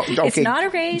 Well, okay. It's not a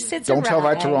race, it's Don't tell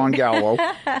that to Ron Gallo.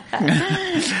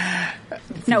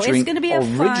 No, it's going to be a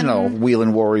original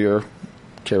Wheelin' Warrior,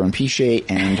 Karen Pichet,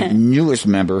 and newest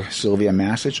member, Sylvia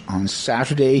Massich, on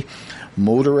Saturday.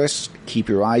 Motorists, keep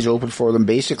your eyes open for them.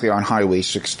 Basically on Highway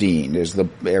 16 is the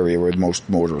area where most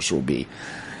motorists will be.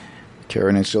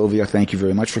 Karen and Sylvia, thank you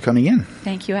very much for coming in.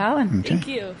 Thank you, Alan. Okay. Thank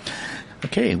you.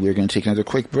 Okay, we're going to take another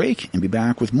quick break and be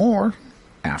back with more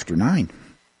after 9.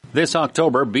 This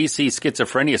October, BC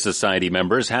Schizophrenia Society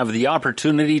members have the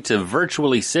opportunity to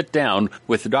virtually sit down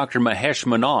with Dr. Mahesh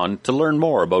Menon to learn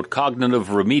more about cognitive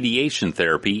remediation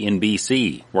therapy in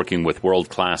BC. Working with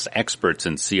world-class experts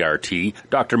in CRT,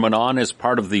 Dr. Menon is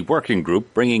part of the working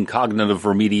group bringing cognitive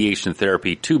remediation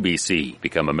therapy to BC.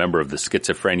 Become a member of the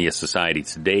Schizophrenia Society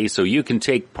today so you can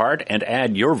take part and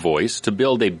add your voice to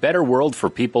build a better world for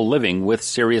people living with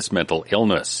serious mental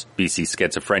illness. BC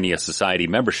Schizophrenia Society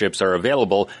memberships are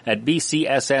available at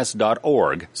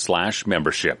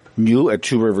bcss.org/membership. New at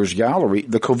Two Rivers Gallery,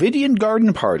 The Covidian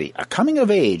Garden Party, a coming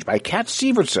of age by Kat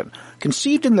Sievertson.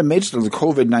 Conceived in the midst of the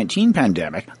COVID-19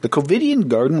 pandemic, The Covidian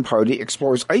Garden Party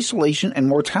explores isolation and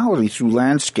mortality through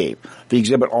landscape. The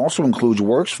exhibit also includes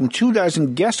works from 24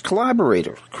 guest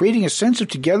collaborators, creating a sense of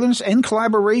togetherness and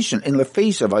collaboration in the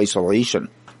face of isolation.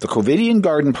 The Covidian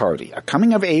Garden Party, a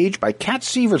coming of age by Kat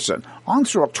Sievertson, on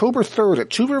through October 3rd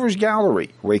at Two Rivers Gallery,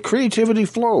 where creativity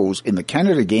flows in the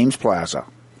Canada Games Plaza.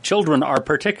 Children are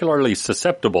particularly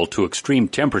susceptible to extreme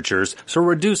temperatures, so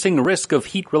reducing risk of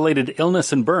heat-related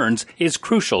illness and burns is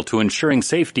crucial to ensuring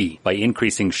safety. By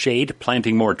increasing shade,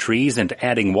 planting more trees, and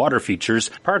adding water features,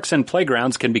 parks and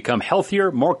playgrounds can become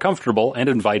healthier, more comfortable, and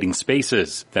inviting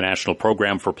spaces. The National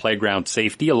Program for Playground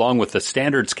Safety, along with the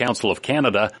Standards Council of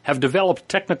Canada, have developed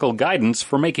technical guidance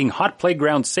for making hot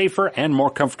playgrounds safer and more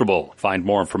comfortable. Find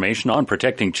more information on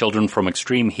protecting children from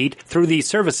extreme heat through the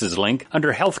services link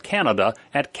under Health Canada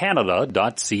at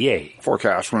canada.ca.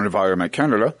 Forecast from Environment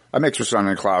Canada. A mix of sun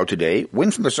and cloud today.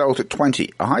 Wind from the south at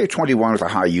 20. A high of 21 with a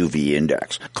high UV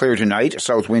index. Clear tonight.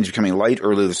 South winds becoming light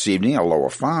early this evening. A low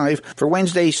of 5. For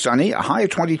Wednesday, sunny. A high of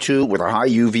 22 with a high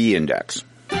UV index.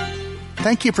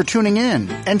 Thank you for tuning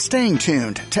in and staying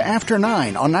tuned to After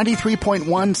 9 on 93.1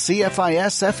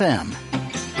 CFIS FM.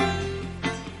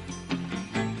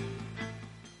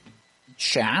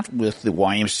 Chat with the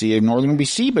YMCA of Northern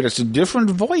BC, but it's a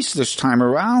different voice this time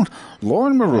around.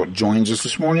 Lauren Marut joins us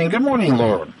this morning. Good morning,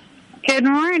 Lauren. Good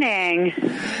morning.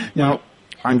 Now,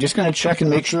 I'm just going to check and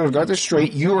make sure I've got this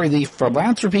straight. You are the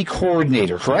philanthropy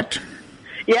coordinator, correct?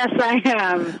 Yes, I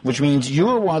am. Which means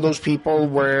you're one of those people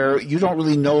where you don't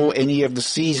really know any of the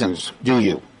seasons, do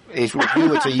you? With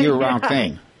you, it's a year-round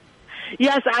thing.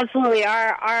 Yes, absolutely.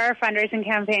 Our fundraising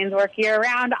campaigns work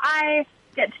year-round. I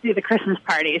get to do the Christmas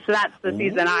party, so that's the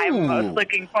season I'm most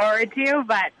looking forward to.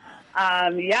 But,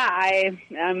 I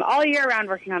am all year round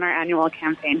working on our annual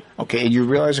campaign. Okay, and you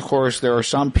realize, of course, there are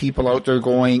some people out there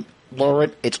going,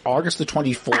 Lauren, it's August the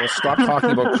 24th. Stop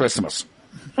talking about Christmas.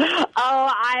 Oh,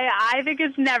 I think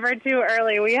it's never too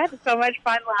early. We had so much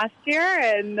fun last year,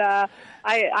 and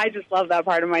I just love that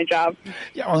part of my job.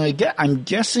 Yeah, well, I'm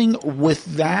guessing with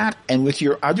that and with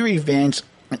your other events,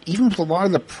 and even with a lot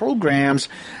of the programs,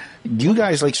 you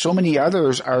guys, like so many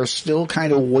others, are still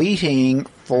kind of waiting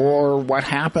for what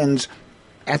happens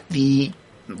at the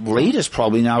latest,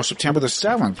 probably now, September the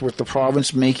 7th, with the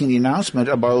province making the announcement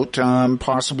about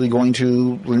possibly going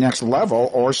to the next level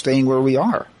or staying where we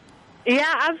are.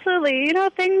 Yeah, absolutely. You know,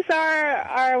 things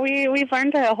we've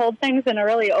learned to hold things in a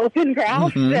really open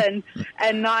grasp and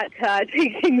not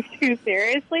take things too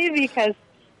seriously, because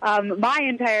my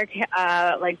entire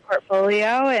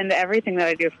portfolio and everything that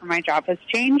I do for my job has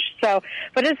changed. So,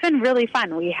 but it's been really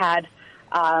fun. We had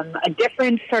a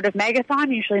different sort of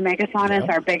Megathon. Usually Megathon is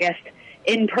our biggest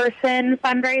in-person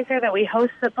fundraiser that we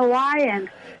host at the Y,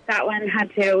 and that one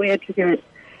we had to do it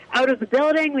out of the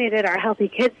building. We did our Healthy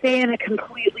Kids Day in a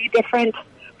completely different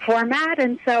format,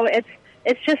 and so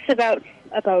it's just about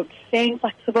staying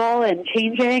flexible and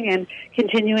changing and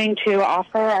continuing to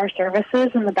offer our services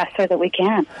in the best way that we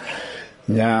can.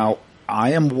 Now,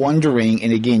 I am wondering,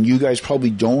 and again, you guys probably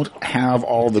don't have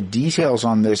all the details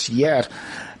on this yet,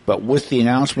 but with the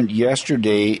announcement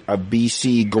yesterday of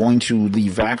BC going to the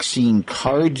vaccine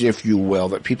cards, if you will,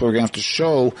 that people are going to have to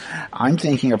show, I'm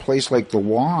thinking a place like the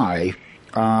Y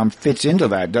fits into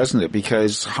that, doesn't it?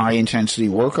 Because high-intensity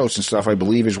workouts and stuff, I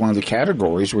believe, is one of the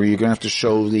categories where you're going to have to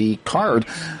show the card.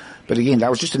 But again, that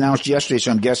was just announced yesterday,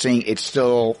 so I'm guessing it's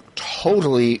still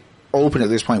totally open at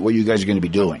this point what you guys are going to be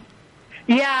doing.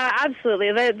 Yeah,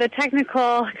 absolutely. The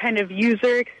technical kind of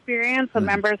user experience the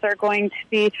members are going to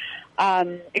be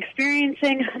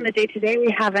experiencing on the day-to-day,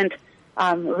 we haven't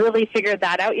really figured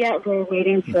that out yet. We're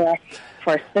waiting for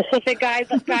specific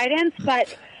guidance,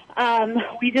 but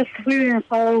we're going to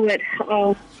follow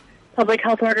what public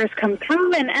health orders come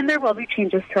through, and there will be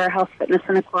changes to our health, fitness,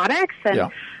 and aquatics,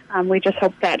 and we just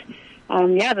hope that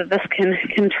that this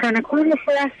can turn a corner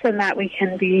for us, and that we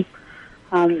can be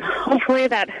hopefully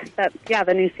that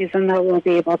the new season that we'll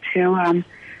be able to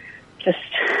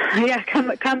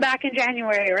come back in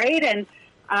January, right? And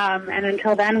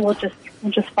until then, we'll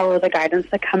just follow the guidance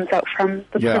that comes out from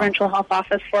the provincial health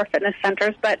office for fitness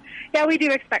centers. But we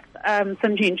do expect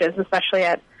some changes, especially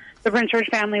at the Prince George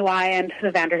Family Y and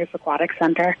the Vanderhoof Aquatic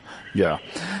Center. Yeah.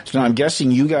 So now I'm guessing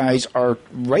you guys are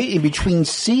right in between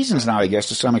seasons now, I guess,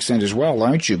 to some extent as well,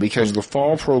 aren't you? Because the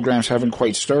fall programs haven't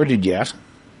quite started yet.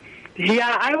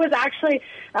 Yeah, I was actually,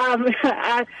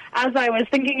 as I was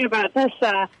thinking about this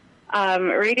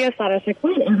radio slot, I was like,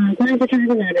 wait, am I going to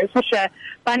turn it? It's such a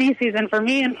funny season for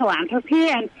me in philanthropy,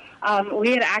 and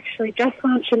we had actually just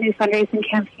launched a new fundraising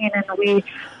campaign, and we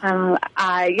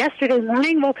yesterday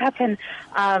morning woke up and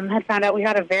had found out we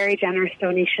got a very generous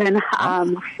donation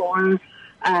for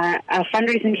a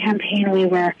fundraising campaign. We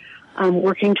were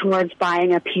working towards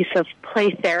buying a piece of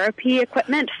play therapy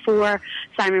equipment for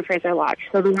Simon Fraser Lodge.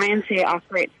 So the YMCA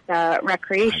operates the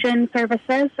recreation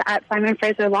services at Simon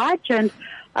Fraser Lodge, and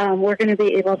we're going to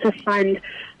be able to fund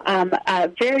a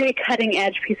very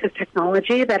cutting-edge piece of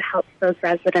technology that helps those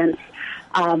residents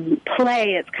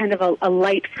play. It's kind of a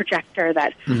light projector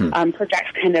that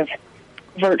projects kind of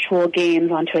virtual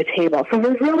games onto a table. So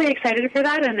we're really excited for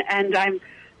that, and I'm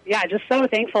just so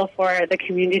thankful for the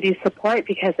community support,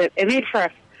 because it made for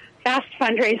a fast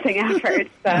fundraising effort.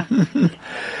 So.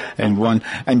 And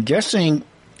I'm guessing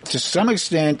to some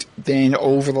extent then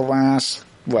over the last,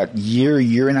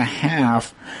 year and a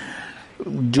half,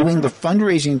 doing the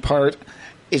fundraising part,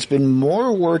 it's been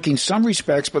more work in some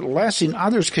respects, but less in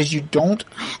others, because you don't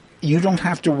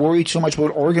have to worry too much about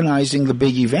organizing the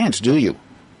big events, do you?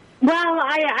 Well,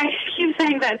 I keep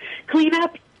saying that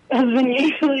cleanup has been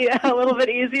usually a little bit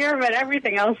easier, but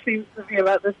everything else seems to be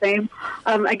about the same.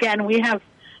 Again, we have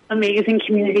amazing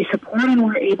community support, and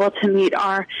we're able to meet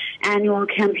our annual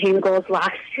campaign goals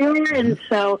last year, and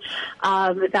so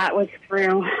that was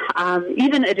through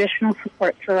even additional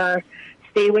support through our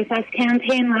Stay With Us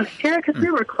campaign last year, because we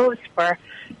were closed for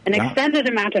an extended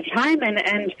amount of time,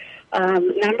 and a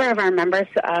number of our members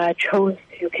chose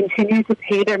to continue to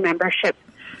pay their membership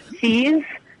fees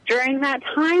during that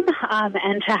time,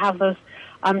 and to have those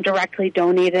directly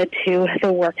donated to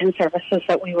the work and services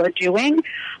that we were doing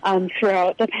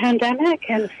throughout the pandemic.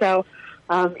 And so,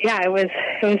 it was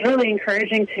really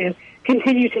encouraging to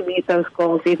continue to meet those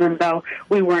goals, even though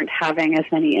we weren't having as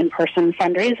many in-person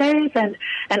fundraisers,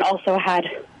 and also had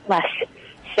less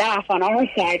staff on our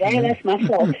side, right? Less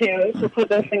muscle to put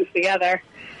those things together.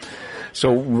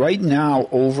 So right now,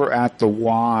 over at the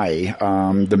Y,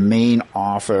 the main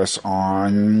office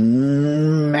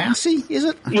on Massey, is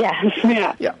it? Yes,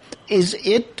 yeah. Is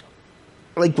it,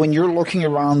 like, when you're looking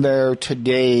around there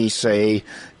today, say,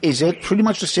 is it pretty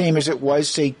much the same as it was,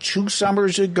 say, 2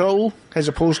 summers ago, as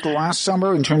opposed to last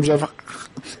summer, in terms of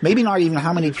maybe not even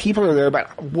how many people are there,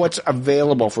 but what's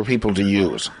available for people to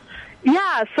use?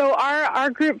 Yeah, so our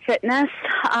group fitness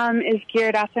is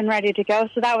geared up and ready to go.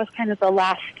 So that was kind of the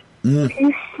last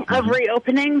piece of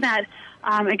reopening that,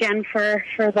 again, for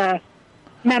the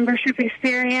membership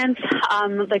experience,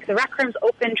 like the rec room's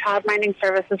open, child minding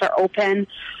services are open.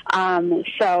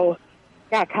 So,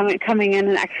 yeah, coming in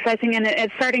and exercising, and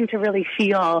it's starting to really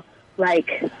feel like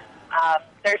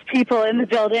there's people in the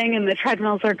building and the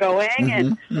treadmills are going,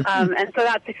 and so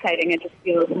that's exciting. It just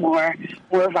feels more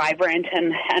vibrant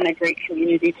and a great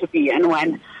community to be in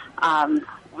when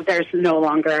there's no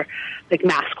longer like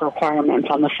mask requirements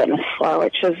on the fitness floor,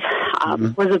 which is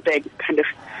was a big kind of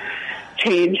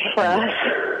change for us.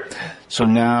 So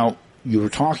now, you were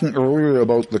talking earlier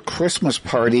about the Christmas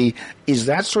party. Is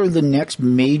that sort of the next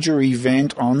major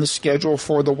event on the schedule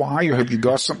for the Y, or have you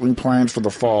got something planned for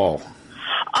the fall?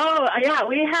 Oh, yeah,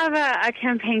 we have a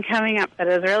campaign coming up that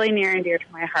is really near and dear to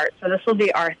my heart. So this will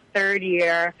be our 3rd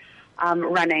year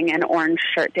running an Orange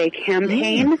Shirt Day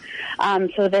campaign.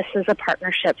 So this is a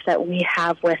partnership that we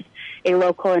have with a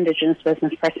local Indigenous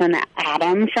business person,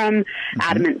 Adam, from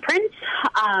Adamant Prints.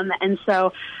 And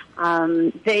so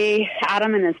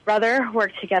Adam and his brother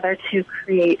work together to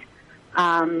create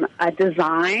a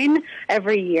design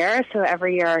every year. So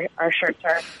every year our shirts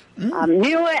are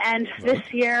new, and this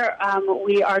year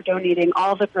we are donating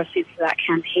all the proceeds of that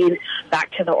campaign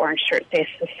back to the Orange Shirt Day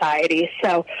Society.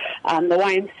 So the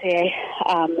YMCA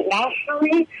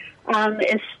nationally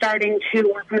is starting to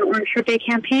work on Orange Shirt Day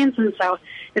campaigns, and so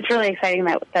it's really exciting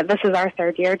that this is our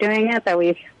 3rd year doing it, that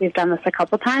we've done this a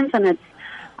couple times, and it's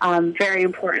very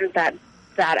important that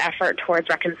effort towards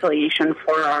reconciliation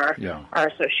for our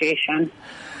association.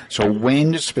 So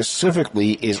when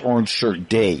specifically is Orange Shirt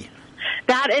Day?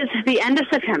 That is the end of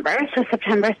September, so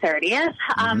September 30th.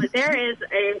 There is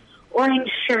a orange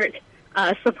shirt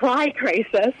supply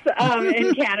crisis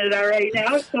in Canada right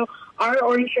now, so our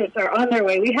orange shirts are on their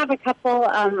way. We have a couple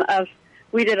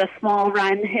we did a small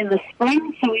run in the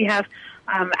spring, so we have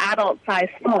adult size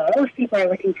smalls. People are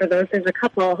looking for those. There's a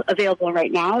couple available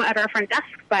right now at our front desk,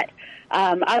 but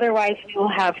otherwise we will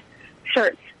have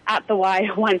shirts at the Y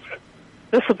once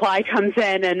the supply comes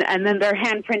in, and then they're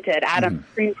hand printed. Adam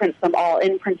screen prints them all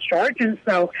in Prince George, and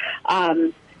so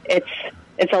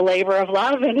it's a labor of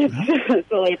love, and it's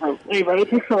a labor. It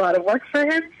takes a lot of work for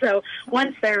him. So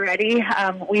once they're ready,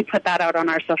 we put that out on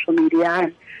our social media,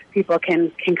 and people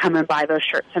can come and buy those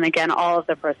shirts. And again, all of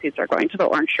the proceeds are going to the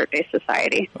Orange Shirt Day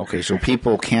Society. Okay, so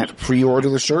people can't pre-order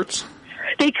the shirts?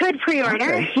 They could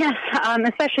pre-order, yes.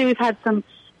 Especially we've had some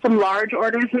large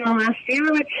orders in the last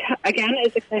year, which, again,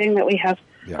 is exciting that we have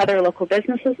other local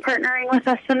businesses partnering with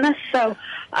us in this. So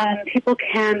people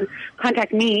can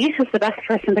contact me, who's the best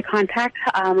person to contact.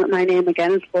 My name,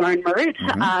 again, is Lauren Marut.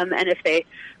 And if they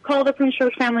call the Prince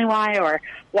George Family Y or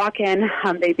walk in,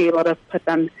 they'd be able to put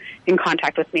them in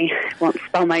contact with me. I won't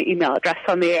spell my email address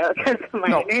on the air because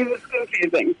my name is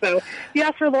confusing. So if you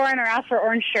ask for Lauren or ask for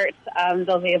Orange Shirts,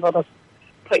 they'll be able to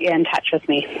put you in touch with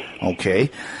me. Okay.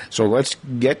 So let's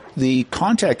get the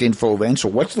contact info then. So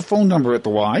what's the phone number at the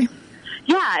Y?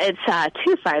 Yeah, it's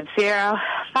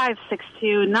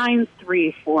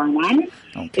 250-562-9341.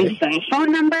 Okay. Is the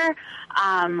phone number.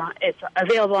 It's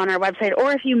available on our website,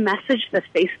 or if you message the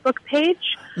Facebook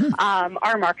page,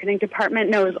 our marketing department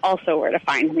knows also where to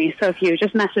find me. So if you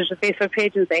just message the Facebook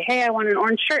page and say, hey, I want an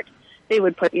orange shirt, they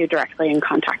would put you directly in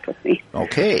contact with me.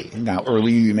 Okay. Now,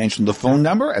 earlier you mentioned the phone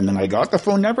number, and then I got the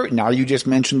phone number. Now you just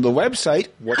mentioned the website.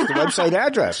 What's the website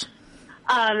address?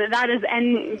 That is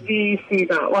nbc.ymca.ca.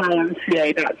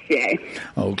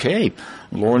 Okay.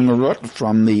 Lauren Marut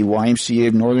from the YMCA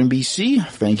of Northern BC,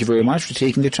 thank you very much for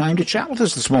taking the time to chat with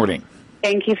us this morning.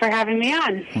 Thank you for having me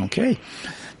on. Okay.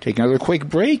 Take another quick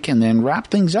break and then wrap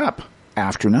things up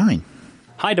after 9.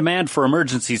 High demand for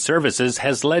emergency services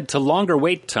has led to longer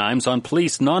wait times on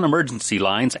police non-emergency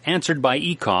lines answered by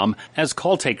ECOM as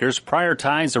call takers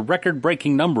prioritize a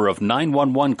record-breaking number of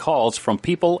 911 calls from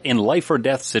people in life or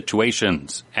death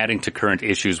situations. Adding to current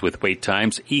issues with wait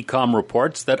times, ECOM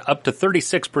reports that up to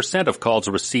 36% of calls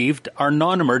received are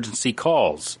non-emergency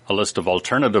calls. A list of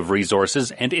alternative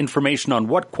resources and information on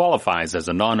what qualifies as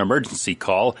a non-emergency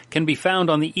call can be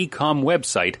found on the ECOM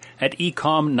website at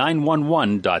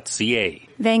ecom911.ca.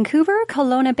 Vancouver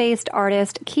Kelowna-based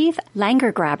artist Keith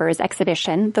Langergraber's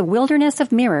exhibition, The Wilderness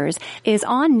of Mirrors, is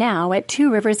on now at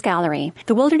Two Rivers Gallery.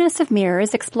 The Wilderness of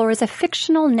Mirrors explores a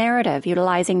fictional narrative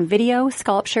utilizing video,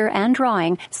 sculpture, and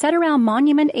drawing set around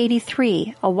Monument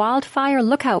 83, a wildfire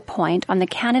lookout point on the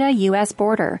Canada-U.S.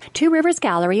 border. Two Rivers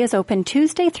Gallery is open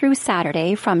Tuesday through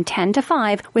Saturday from 10 to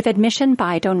 5 with admission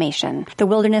by donation. The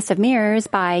Wilderness of Mirrors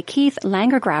by Keith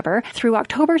Langergraber through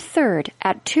October 3rd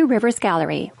at Two Rivers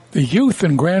Gallery. The Youth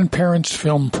and Grandparents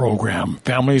Film Program.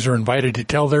 Families are invited to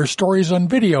tell their stories on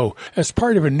video as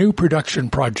part of a new production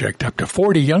project. Up to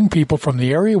 40 young people from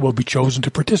the area will be chosen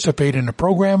to participate in a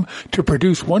program to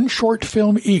produce one short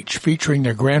film each featuring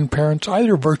their grandparents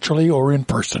either virtually or in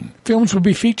person. Films will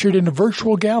be featured in a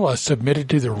virtual gala submitted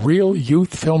to the Real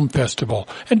Youth Film Festival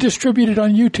and distributed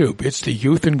on YouTube. It's the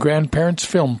Youth and Grandparents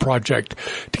Film Project.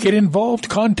 To get involved,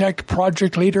 contact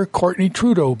project leader Courtney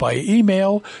Trudeau by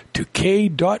email to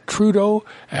k.trudeau@hotmail.ca.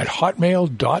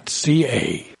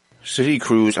 City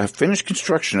crews have finished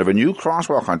construction of a new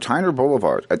crosswalk on Tyner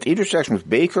Boulevard at the intersection with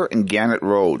Baker and Gannett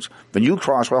Roads. The new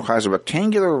crosswalk has a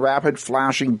rectangular rapid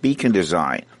flashing beacon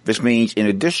design. This means in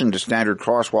addition to standard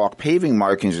crosswalk paving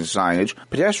markings and signage,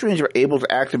 pedestrians are able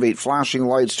to activate flashing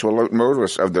lights to alert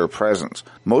motorists of their presence.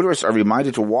 Motorists are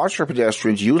reminded to watch for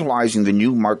pedestrians utilizing the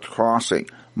new marked crossing.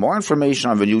 More information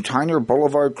on the new Tyner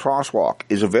Boulevard crosswalk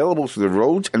is available through the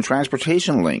Roads and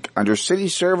Transportation link under City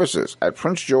Services at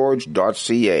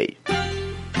princegeorge.ca.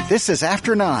 This is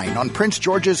After 9 on Prince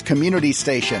George's Community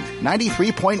Station,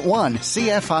 93.1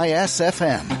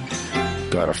 CFIS-FM.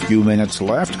 Got a few minutes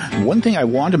left. One thing I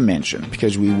want to mention,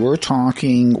 because we were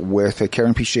talking with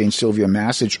Karen Pichet and Sylvia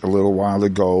Massage a little while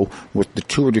ago with the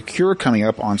Tour de Cure coming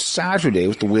up on Saturday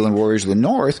with the Wheeling Warriors of the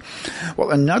North. Well,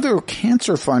 another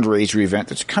cancer fundraiser event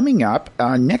that's coming up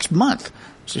next month,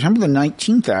 September the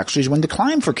 19th actually, is when the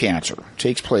Climb for Cancer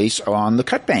takes place on the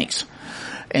Cutbanks.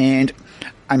 And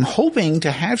I'm hoping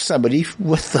to have somebody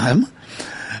with them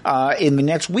in the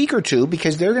next week or two,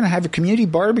 because they're going to have a community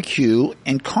barbecue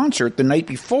and concert the night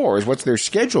before is what their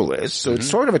schedule is. So it's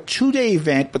sort of a 2-day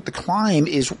event, but the Climb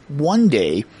is 1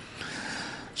 day.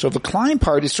 So the Climb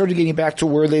part is sort of getting back to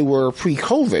where they were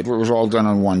pre-COVID, where it was all done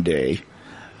on 1 day.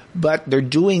 But they're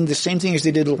doing the same thing as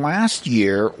they did last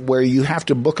year, where you have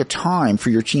to book a time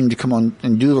for your team to come on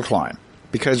and do the Climb.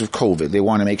 Because of COVID, they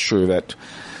want to make sure that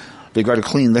they've got to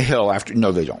clean the hill after.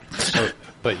 No, they don't.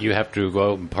 But you have to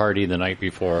go out and party the night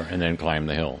before and then climb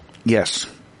the hill. Yes.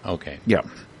 Okay. Yeah.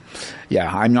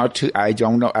 Yeah, I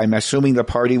don't know. I'm assuming the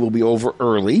party will be over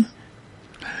early.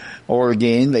 Or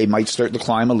again, they might start the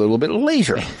climb a little bit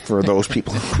later for those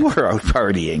people who are out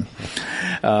partying.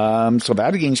 So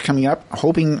that again is coming up.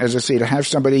 Hoping, as I say, to have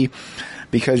somebody,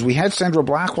 because we had Sandra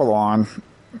Blackwell on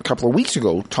a couple of weeks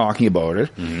ago talking about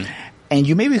it. Mm-hmm. And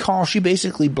you may recall she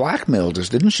basically blackmailed us,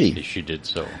 didn't she? She did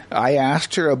so. I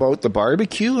asked her about the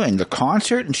barbecue and the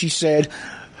concert, and she said,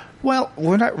 well,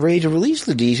 we're not ready to release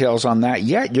the details on that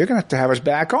yet. You're going to have us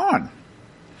back on.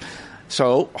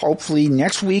 So hopefully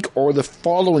next week or the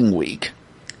following week,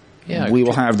 we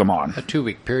will have them on. A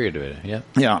 2-week period of it, yeah.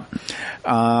 Yeah.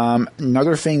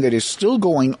 Another thing that is still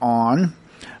going on,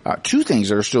 two things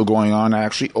that are still going on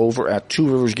actually over at Two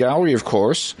Rivers Gallery, of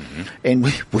course. Mm-hmm. And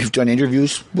we've done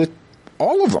interviews with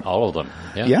all of them. All of them,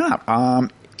 yeah. Yeah.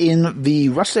 In the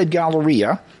Rustad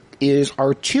Galleria is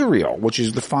Arterial, which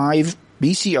is the 5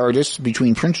 BC artists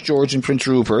between Prince George and Prince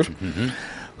Rupert,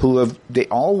 they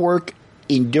all work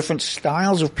in different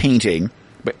styles of painting,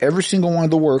 but every single one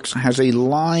of the works has a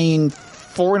line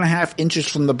 4.5 inches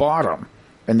from the bottom.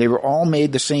 And they were all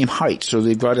made the same height, so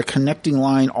they've got a connecting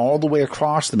line all the way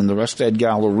across them in the Rustad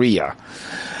Galleria.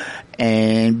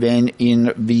 And then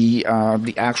in the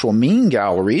actual main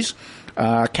galleries,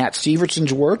 Kat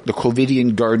Sievertson's work, the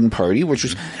Covidian Garden Party, which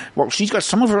was, well, she's got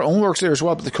some of her own works there as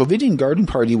well, but the Covidian Garden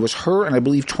Party was her and I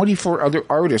believe 24 other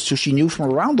artists who she knew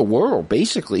from around the world,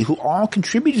 basically, who all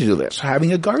contributed to this,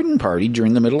 having a garden party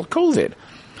during the middle of COVID.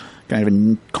 Kind of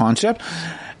a concept.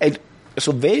 And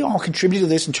so they all contributed to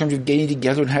this in terms of getting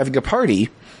together and having a party.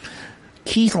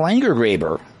 Keith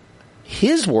Langergraber,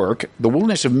 his work, The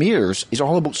Wilderness of Mirrors, is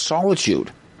all about solitude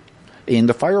in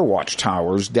the fire watch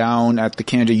towers down at the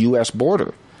Canada-U.S.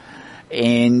 border.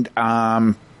 And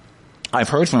I've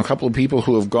heard from a couple of people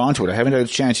who have gone to it. I haven't had a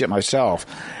chance yet myself.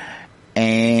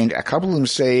 And a couple of them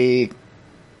say,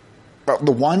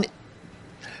 the one,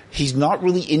 he's not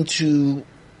really into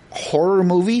horror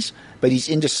movies, but he's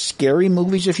into scary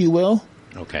movies, if you will.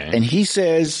 Okay. And he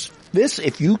says, this,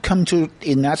 if you come to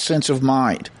in that sense of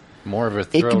mind, more of a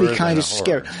thriller, it can be kind of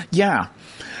scary. Yeah.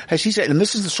 As he said, and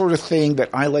this is the sort of thing that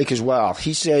I like as well.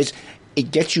 He says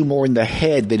it gets you more in the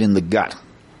head than in the gut.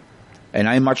 And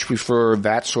I much prefer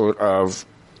that sort of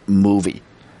movie.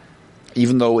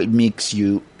 Even though it means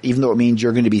you're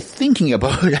going to be thinking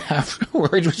about it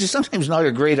afterwards, which is sometimes not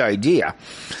a great idea.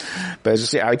 But as I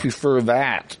say, I prefer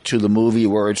that to the movie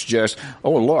where it's just,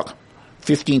 oh, look,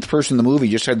 15th person in the movie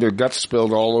just had their guts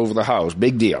spilled all over the house.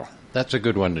 Big deal. That's a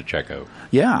good one to check out.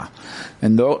 Yeah.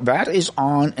 And that is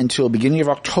on until beginning of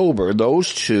October,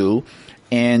 those two.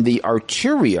 And the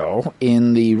Arterio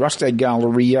in the Rustad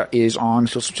Galleria is on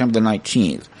until September the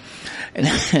 19th.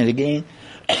 And again,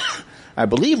 I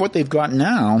believe what they've got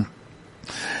now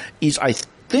is, I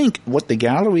think what the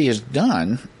gallery has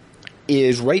done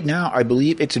is right now, I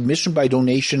believe it's admission by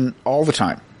donation all the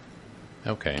time.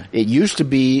 Okay. It used to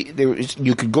be,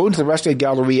 you could go into the Rustad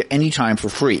Galleria anytime for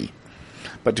free.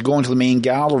 But to go into the main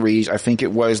galleries, I think there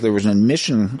was an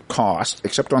admission cost,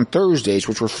 except on Thursdays,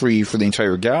 which were free for the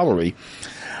entire gallery.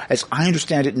 As I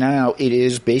understand it now, it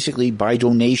is basically by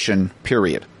donation,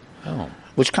 period. Oh.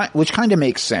 Which kind of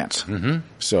makes sense. Mm-hmm.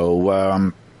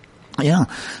 So, yeah.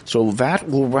 So that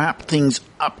will wrap things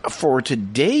up for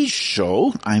today's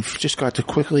show. I've just got to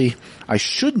quickly, I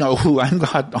should know who I've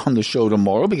got on the show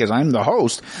tomorrow because I'm the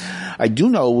host. I do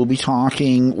know we'll be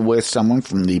talking with someone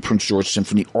from the Prince George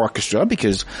Symphony Orchestra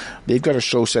because they've got a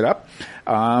show set up.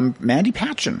 Mandy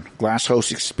Patchen, Glass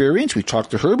House Experience. We've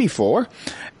talked to her before.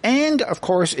 And, of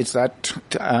course, it's that,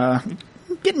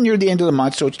 getting near the end of the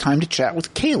month, so it's time to chat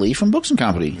with Kaylee from Books &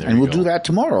 Company. And we'll do that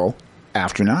tomorrow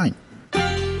after 9.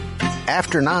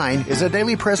 After 9 is a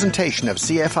daily presentation of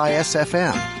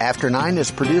CFIS-FM. After 9 is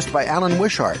produced by Alan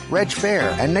Wishart, Reg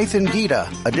Fair, and Nathan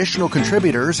Gita. Additional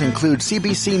contributors include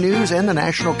CBC News and the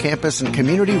National Campus and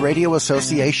Community Radio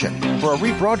Association. For a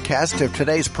rebroadcast of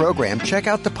today's program, check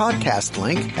out the podcast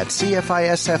link at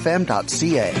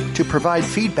cfisfm.ca. To provide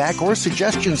feedback or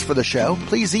suggestions for the show,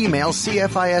 please email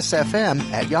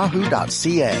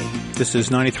cfisfm@yahoo.ca. This is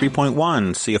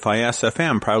 93.1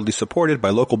 CFIS-FM, proudly supported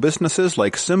by local businesses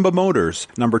like Simba Motors,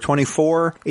 number 24